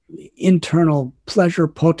internal pleasure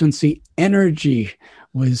potency energy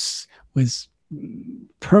was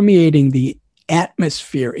permeating the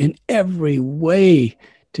atmosphere in every way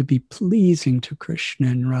to be pleasing to Krishna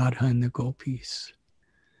and Radha and the gopis.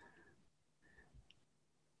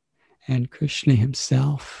 And Krishna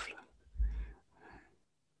himself,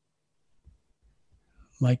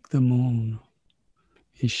 like the moon,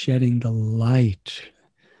 is shedding the light,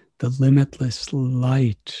 the limitless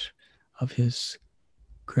light of his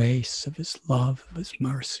grace, of his love, of his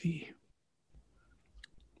mercy.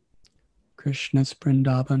 Krishna's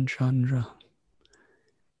Vrindavan Chandra,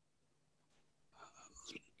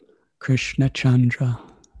 Krishna Chandra.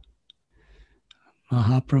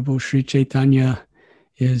 Mahaprabhu Sri Chaitanya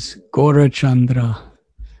is Gora Chandra,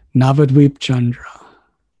 Navadvip Chandra.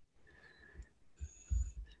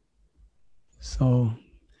 So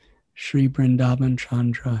Sri Vrindavan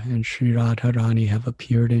Chandra and Sri Radharani have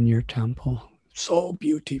appeared in your temple. So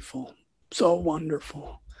beautiful, so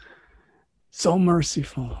wonderful, so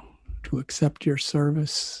merciful to accept your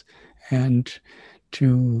service and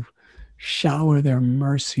to shower their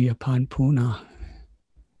mercy upon Pune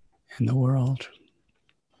and the world.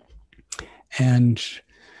 And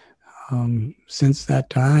since that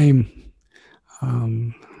time,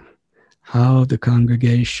 how the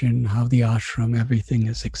congregation, how the ashram, everything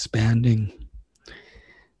is expanding.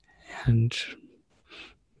 And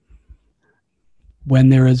when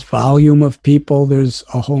there is volume of people, there's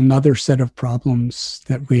a whole nother set of problems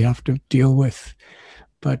that we have to deal with.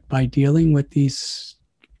 But by dealing with these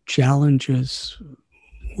challenges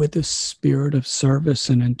with the spirit of service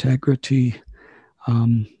and integrity,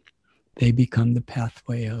 they become the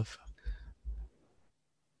pathway of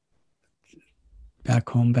back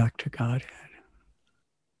home, back to Godhead.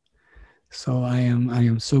 So I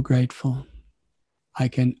am so grateful. I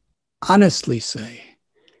can honestly say,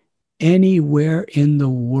 anywhere in the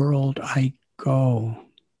world I go,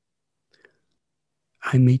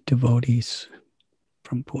 I meet devotees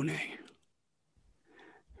from Pune.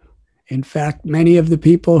 In fact, many of the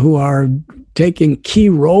people who are taking key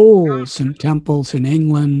roles in temples in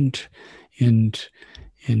England, in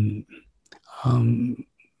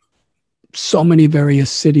so many various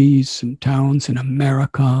cities and towns in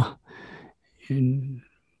America, in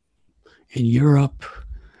Europe,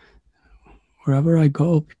 wherever I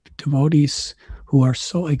go, devotees who are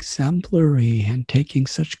so exemplary and taking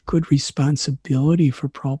such good responsibility for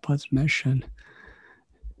Prabhupada's mission.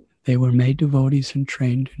 They were made devotees and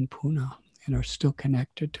trained in Pune and are still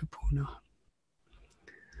connected to Pune.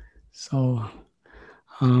 So,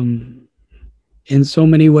 in so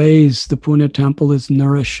many ways, the Pune temple is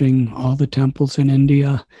nourishing all the temples in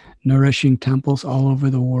India, nourishing temples all over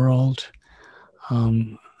the world.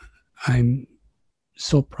 I'm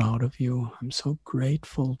so proud of you. I'm so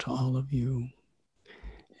grateful to all of you.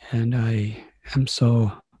 And I am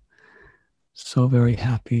so very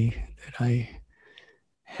happy that I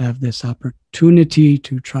have this opportunity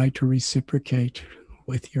to try to reciprocate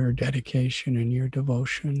with your dedication and your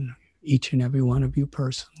devotion, each and every one of you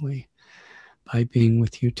personally, by being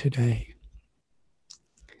with you today.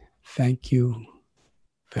 Thank you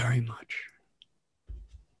very much.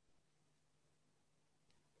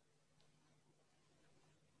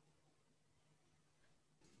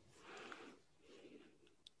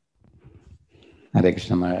 Hare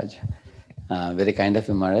Krishna Maharaj. Very kind of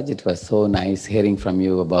you, Maharaj. It was so nice hearing from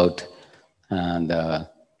you about the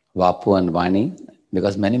Vapu and Vani,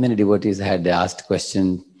 because many devotees had asked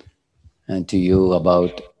questions to you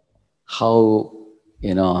about how,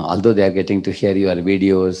 although they are getting to hear your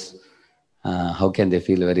videos how can they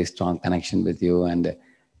feel a very strong connection with you and,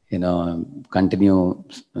 continue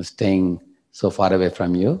staying so far away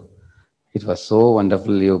from you. It was so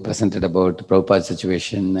wonderful. You presented about Prabhupada's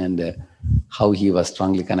situation and how he was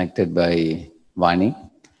strongly connected by Vani.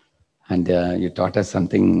 And you taught us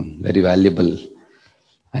something very valuable.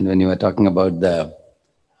 And when you were talking about the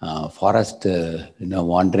forest,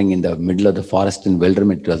 wandering in the middle of the forest in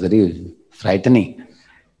Wildermit, it was very frightening.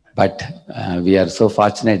 But we are so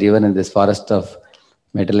fortunate, even in this forest of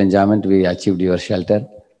metal enjoyment, we achieved your shelter.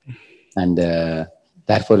 And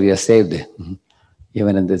therefore, we are saved,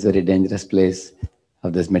 even in this very dangerous place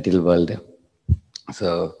of this material world.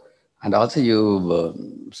 So, and also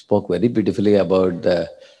you spoke very beautifully about the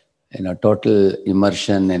total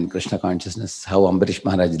immersion in Krishna consciousness, how Ambarish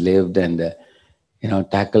Maharaj lived and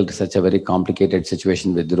tackled such a very complicated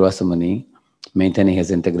situation with Durvasa Muni, maintaining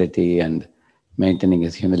his integrity and maintaining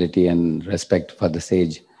his humility and respect for the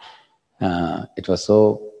sage. It was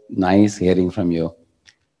so nice hearing from you.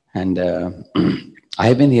 And I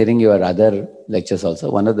have been hearing your other lectures also.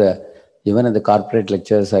 Even in the corporate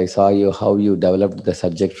lectures, I saw you how you developed the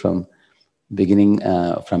subject from beginning,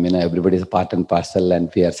 from everybody's a part and parcel,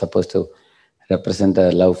 and we are supposed to represent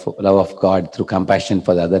the love of God through compassion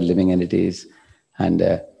for the other living entities, and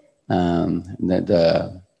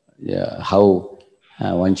how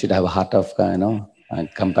one should have a heart of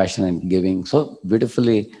compassion and giving. So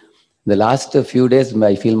beautifully, the last few days,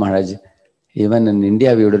 I feel, Maharaj, even in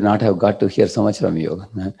India, we would not have got to hear so much from you.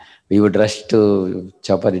 We would rush to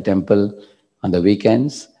Chapari temple on the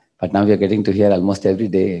weekends, but now we are getting to hear almost every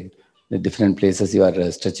day the different places you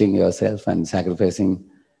are stretching yourself and sacrificing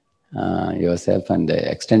yourself and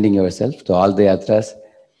extending yourself to all the yatras.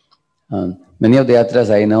 Many of the yatras,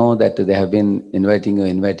 I know that they have been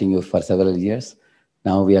inviting you for several years.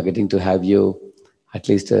 Now we are getting to have you, at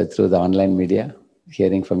least through the online media.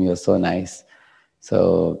 Hearing from you is so nice.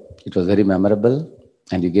 So it was very memorable,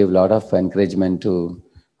 and you gave a lot of encouragement to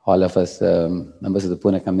all of us members of the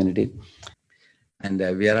Pune community. And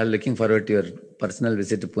we are all looking forward to your personal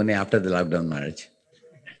visit to Pune after the lockdown, Maharaj,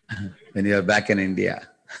 when you are back in India.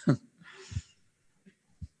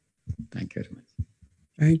 Thank you very much.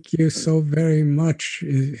 Thank you so very much.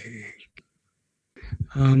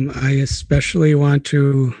 I especially want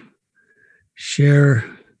to share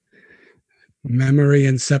memory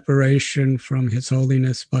and separation from His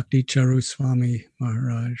Holiness Bhakti Charu Swami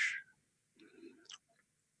Maharaj.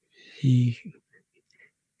 He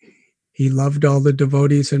loved all the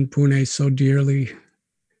devotees in Pune so dearly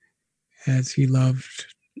as he loved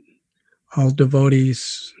all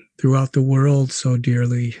devotees throughout the world so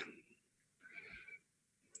dearly.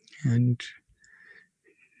 And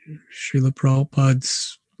Srila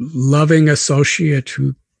Prabhupada's loving associate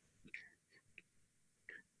who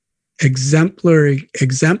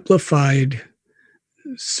exemplified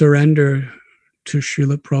surrender to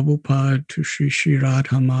Srila Prabhupada, to Sri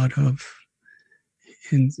Radha Madhav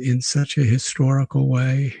in such a historical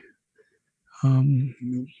way.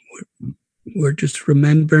 We're just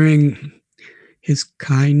remembering his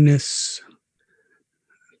kindness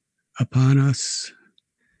upon us,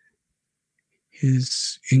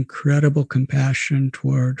 his incredible compassion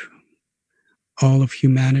toward all of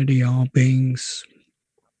humanity, all beings.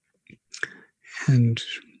 And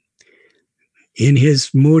in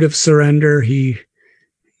his mood of surrender, he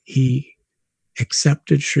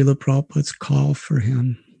accepted Srila Prabhupada's call for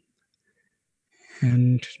him.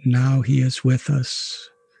 And now he is with us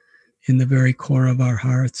in the very core of our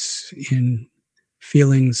hearts, in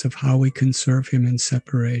feelings of how we can serve him in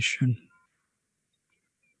separation.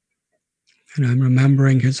 And I'm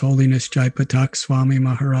remembering His Holiness Jaipatak Swami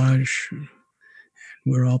Maharaj.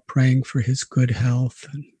 We're all praying for his good health.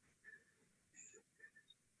 And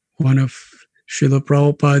one of Srila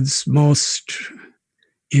Prabhupada's most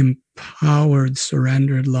empowered,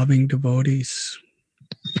 surrendered, loving devotees.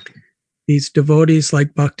 These devotees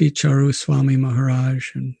like Bhakti Charu Swami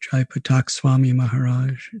Maharaj and Jaipatak Swami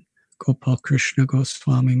Maharaj, Gopal Krishna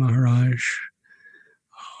Goswami Maharaj,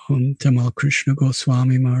 Tamal Krishna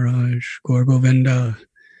Goswami Maharaj, Gaur Govinda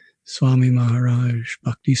Swami Maharaj,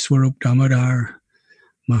 Bhakti Swarup Damodar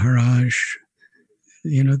Maharaj.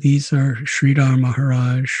 These are Sridhar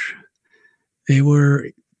Maharaj. They were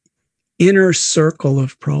inner circle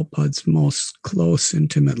of Prabhupada's most close,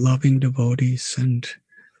 intimate, loving devotees. And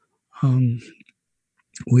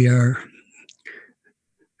we are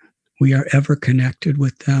ever connected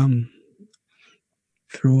with them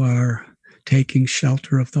through our taking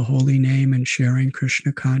shelter of the holy name and sharing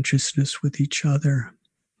Krishna consciousness with each other.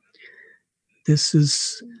 This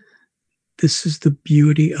is the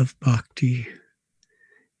beauty of bhakti,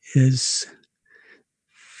 is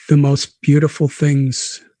the most beautiful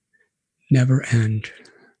things never end.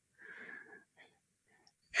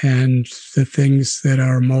 And the things that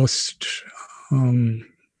are most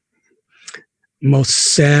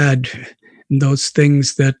sad, those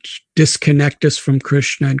things that disconnect us from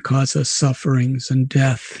Krishna and cause us sufferings and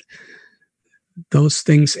death, those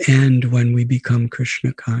things end when we become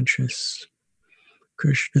Krishna conscious.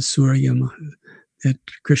 Krishna Surya, that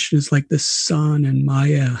Krishna is like the sun, and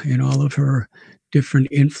Maya and all of her different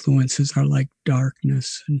influences are like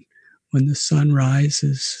darkness. And when the sun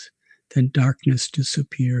rises, then darkness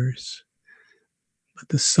disappears. But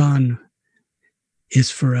the sun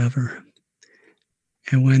is forever.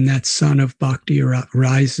 And when that sun of bhakti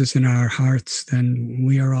rises in our hearts, then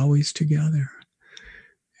we are always together.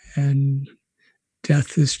 And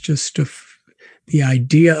death is just the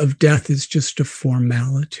idea of death is just a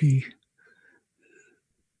formality.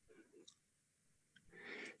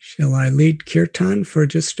 Shall I lead kirtan for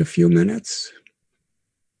just a few minutes?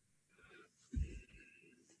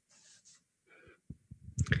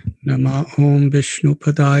 Nama Om Vishnu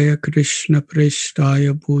Padaya Krishna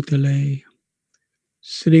Prishtaya Bhutale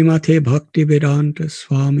Srimate Bhakti Vedanta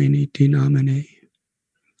Swami Niti Namane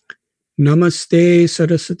Namaste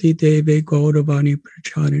Saraswati Deve Gauravani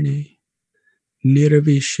Pracharine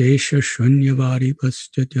Nirvishesha Shunyavadi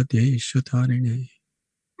Paschatya Deshatarine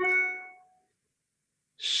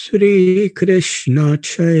Sri Krishna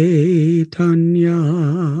Chaitanya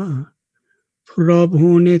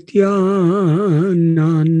Prabhu Nityananda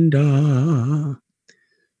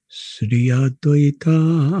Sri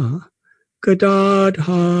Advaita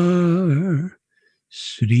Gadadhar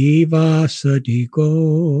Sri Vasadi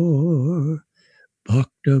Gaur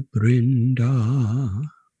Bhakta Brinda.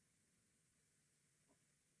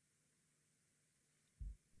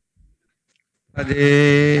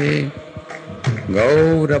 Hare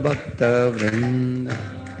Gaura Bhakta Vrinda.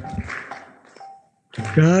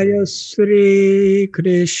 Jaya Sri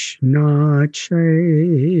Krishna Chaitanya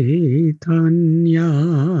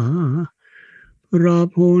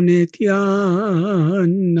Prabhu Nityananda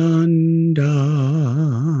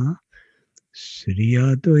Sri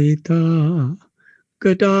Advaita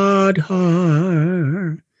Gadadhar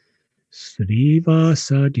Sri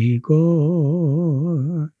Vasadi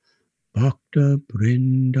Gaur Bhakta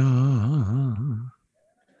Brinda.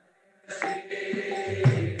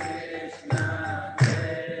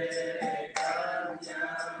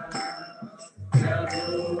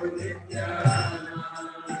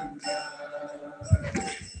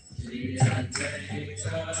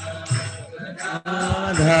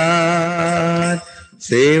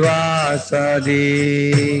 Sevasadi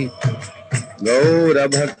Gaura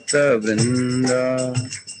Bhakta Vrinda.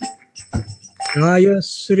 Jaya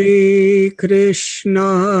Sri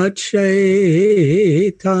Krishna Chaitanya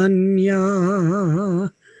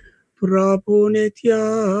Prabhu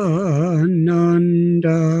Nityananda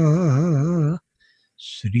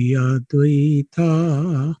Sri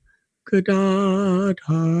Advaita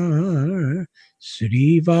Gadadhar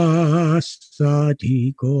Sri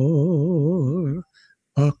Vasadi Gaur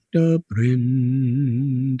Bhakta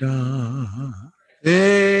Brinda.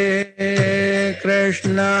 Hare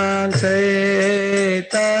Krishna Chaitanya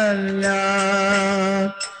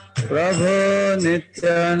Prabhu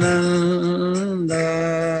Nityananda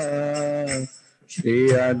Shri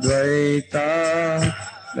Advaita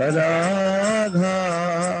Gadadhar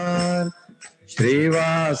Shri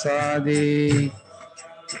Vasadi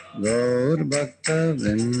Gaur Bhakta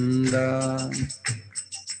Vrinda.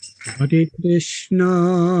 Hare Krishna,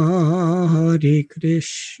 Hare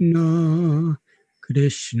Krishna,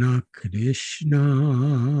 Krishna Krishna,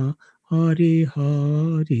 Hare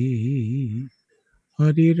Hare,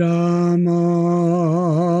 Hare Rama,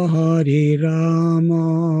 Hare Rama,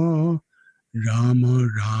 Rama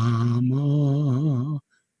Rama,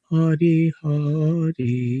 Hare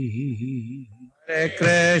Hare. Hare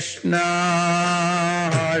Krishna,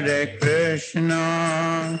 Hare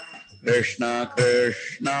Krishna, Krishna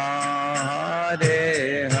Krishna,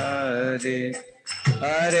 Hare Hare,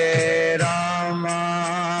 Hare Rama,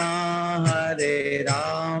 Hare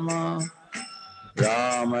Rama,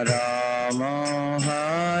 Rama Rama,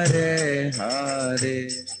 Hare Hare.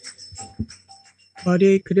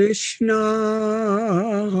 Hare Krishna,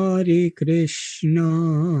 Hare Krishna,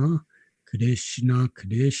 Krishna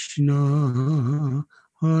Krishna,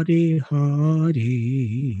 Hare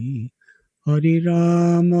Hare, Hare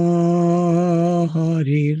Rama,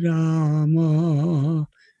 Hare Rama,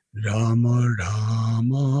 Rama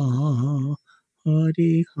Rama,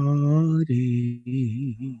 Hare Hare.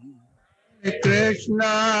 Hare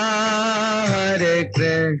Krishna, Hare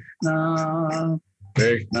Krishna,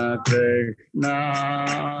 Krishna Krishna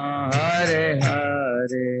Hare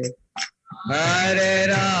Hare Hare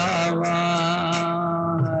Rama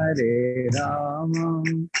Hare Rama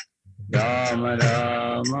Rama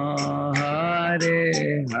Rama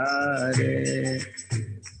Hare Hare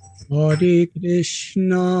Hare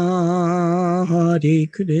Krishna, Hare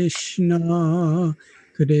Krishna,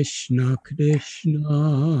 Krishna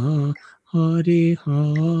Krishna, Hare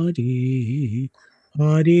Hare,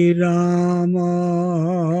 Hare Rama,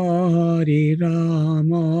 Hare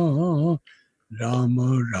Rama, Rama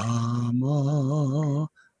Rama,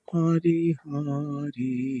 Hare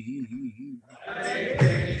Hare.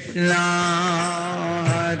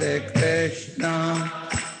 Hare Krishna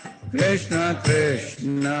Krishna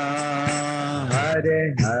Krishna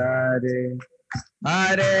Hare Hare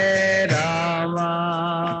Hare Rama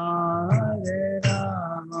Hare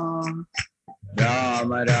Rama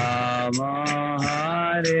Rama Rama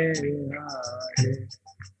Hare Hare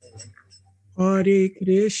Hare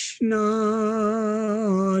Krishna,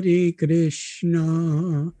 Hare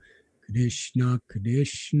Krishna, Krishna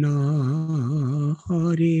Krishna,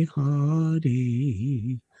 Hare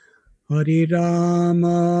Hare, Hare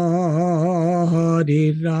Rama,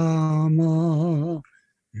 Hare Rama,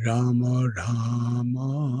 Rama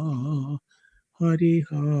Rama, Hare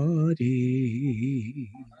Hare.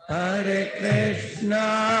 Hare Krishna,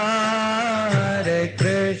 Hare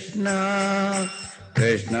Krishna,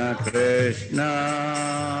 Krishna Krishna,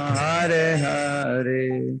 Hare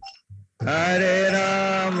Hare, Hare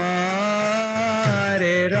Rama,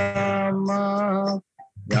 Hare Rama,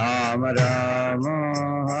 Rama Rama,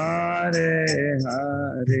 Hare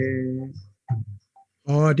Hare.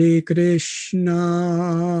 Hare Krishna,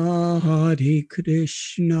 Hare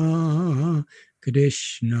Krishna,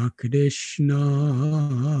 Krishna Krishna,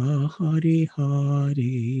 Hare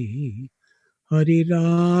Hare, Hare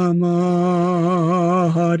Rama,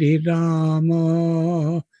 Hare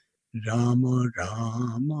Rama, Rama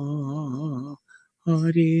Rama,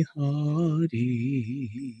 Hare Hare.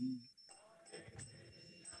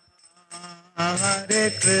 Hare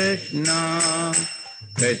Krishna,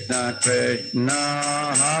 Krishna Krishna,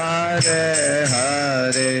 Hare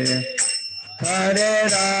Hare, Hare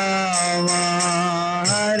Rama,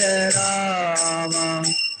 Hare Rama,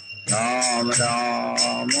 Rama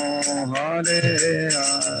Rama, Hare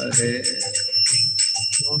Hare.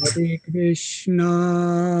 Hare Krishna,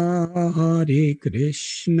 Hare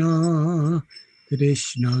Krishna,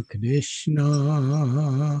 Krishna Krishna,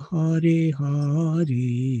 Hare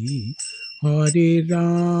Hare, Hare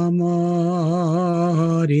Rama,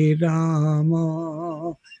 Hare Rama,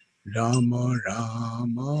 Rama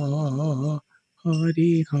Rama,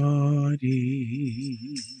 Hare Hare.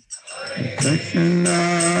 Krishna,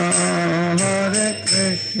 Hare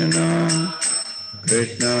Krishna,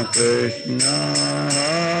 Krishna Krishna,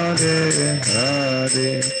 Hare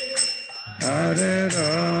Hare, Hare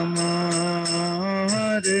Rama,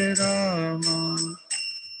 Hare Rama,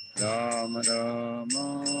 Rama Rama,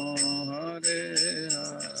 Hare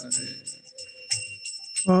Hare.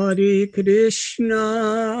 Hare Krishna,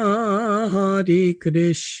 Hare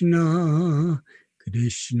Krishna,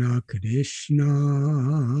 Krishna Krishna,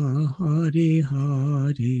 Hare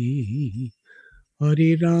Hare,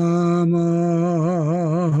 Hare Rama,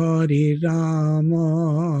 Hare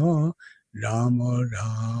Rama, Rama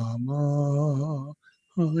Rama,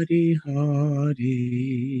 Hare Hare.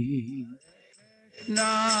 Krishna,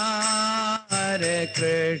 Hare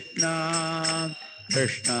Krishna,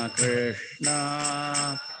 Krishna Krishna,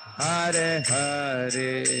 Hare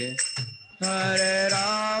Hare, Hare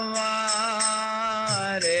Rama,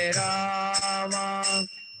 Hare Rama,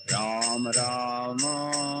 Rama Rama,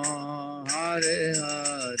 Hare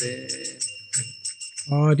Hare.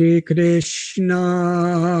 Hare Krishna,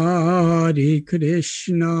 Hare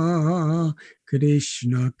Krishna,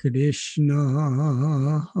 Krishna Krishna,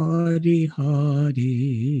 Hare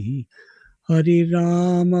Hare, Hare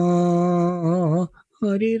Rama,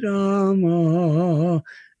 Hare Rama,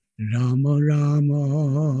 Rama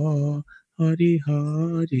Rama, Hare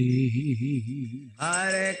Hare.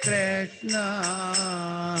 Hare Krishna,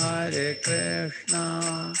 Hare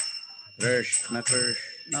Krishna, Krishna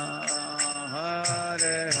Krishna,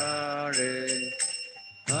 Hare Hare,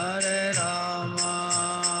 Hare Rama,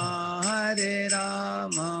 Hare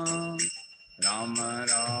Rama, Rama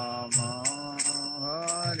Rama,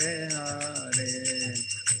 Hare Hare.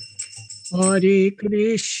 Hare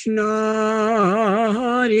Krishna,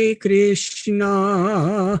 Hare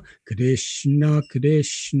Krishna, Krishna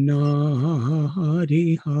Krishna,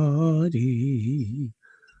 Hare Hare,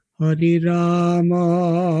 Hare Rama,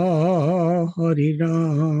 Hare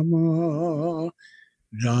Rama,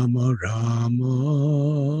 Rama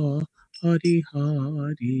Rama, Hari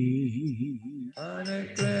Hari. Hare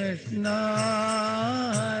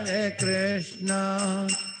Krishna,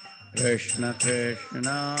 Krishna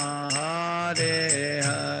Krishna, Hare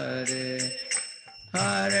Hare,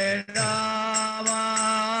 Hare Rama,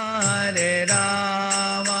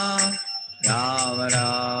 Rama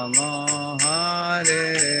Rama,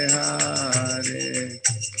 Hare Hare.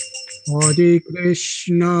 Hare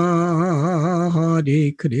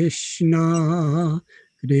Krishna,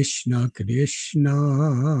 Krishna Krishna,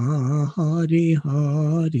 Hare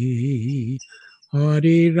Hare,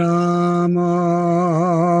 Hare Rama,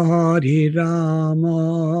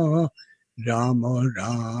 Rama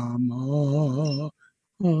Rama,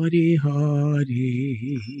 Hare Hare.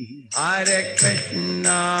 Hare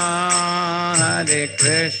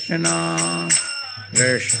Krishna,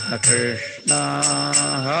 Krishna Krishna,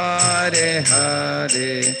 Hare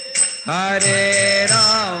Hare, Hare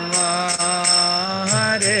Rama,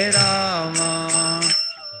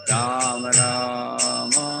 Rama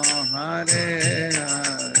Rama, Hare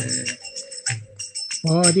Hare.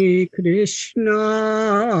 Hare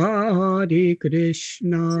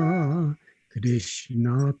Krishna,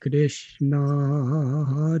 Krishna Krishna,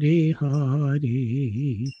 Hare Hare,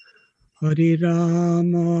 Hare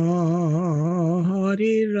Rama,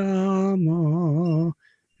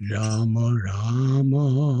 Rama Rama,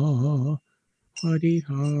 Hare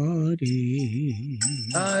Hare.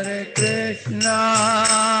 Hare Krishna,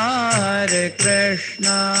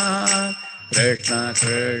 Krishna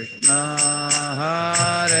Krishna,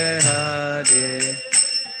 Hare Hare,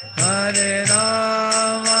 Hare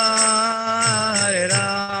Rama,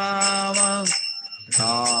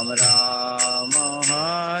 Rama Rama,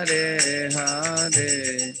 Hare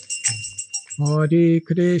Hare. Hare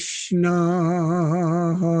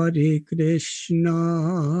Krishna,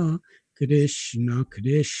 Krishna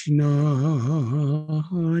Krishna,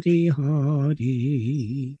 Hare Hare,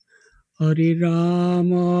 Hare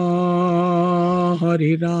Rama,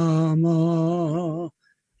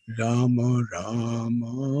 Rama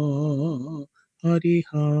Rama, Hare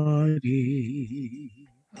Hare.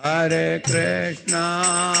 Hare Krishna,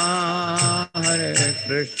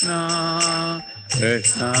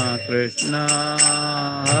 Krishna Krishna,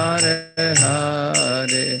 Hare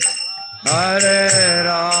Hare, Hare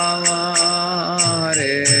Rama,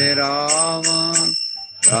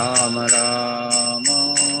 Rama Rama,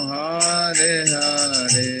 Hare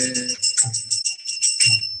Hare.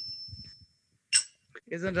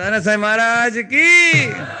 Isn't Radhanath Maharaj ki,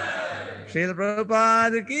 Srila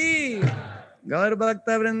Prabhupada ki, Gaur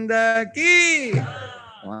Bhakta Vrinda ki.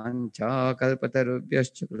 Vancha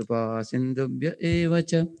kalpatarubhyascha kripa sindhubhya eva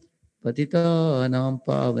cha patitanam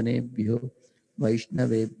pavanebhyo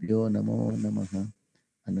vaishnavebhyo namo namaha.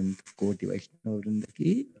 Anant Koti Vaishnava Vrinda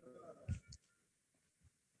ki.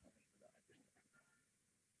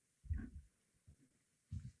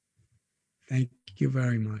 Thank you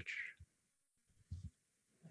very much.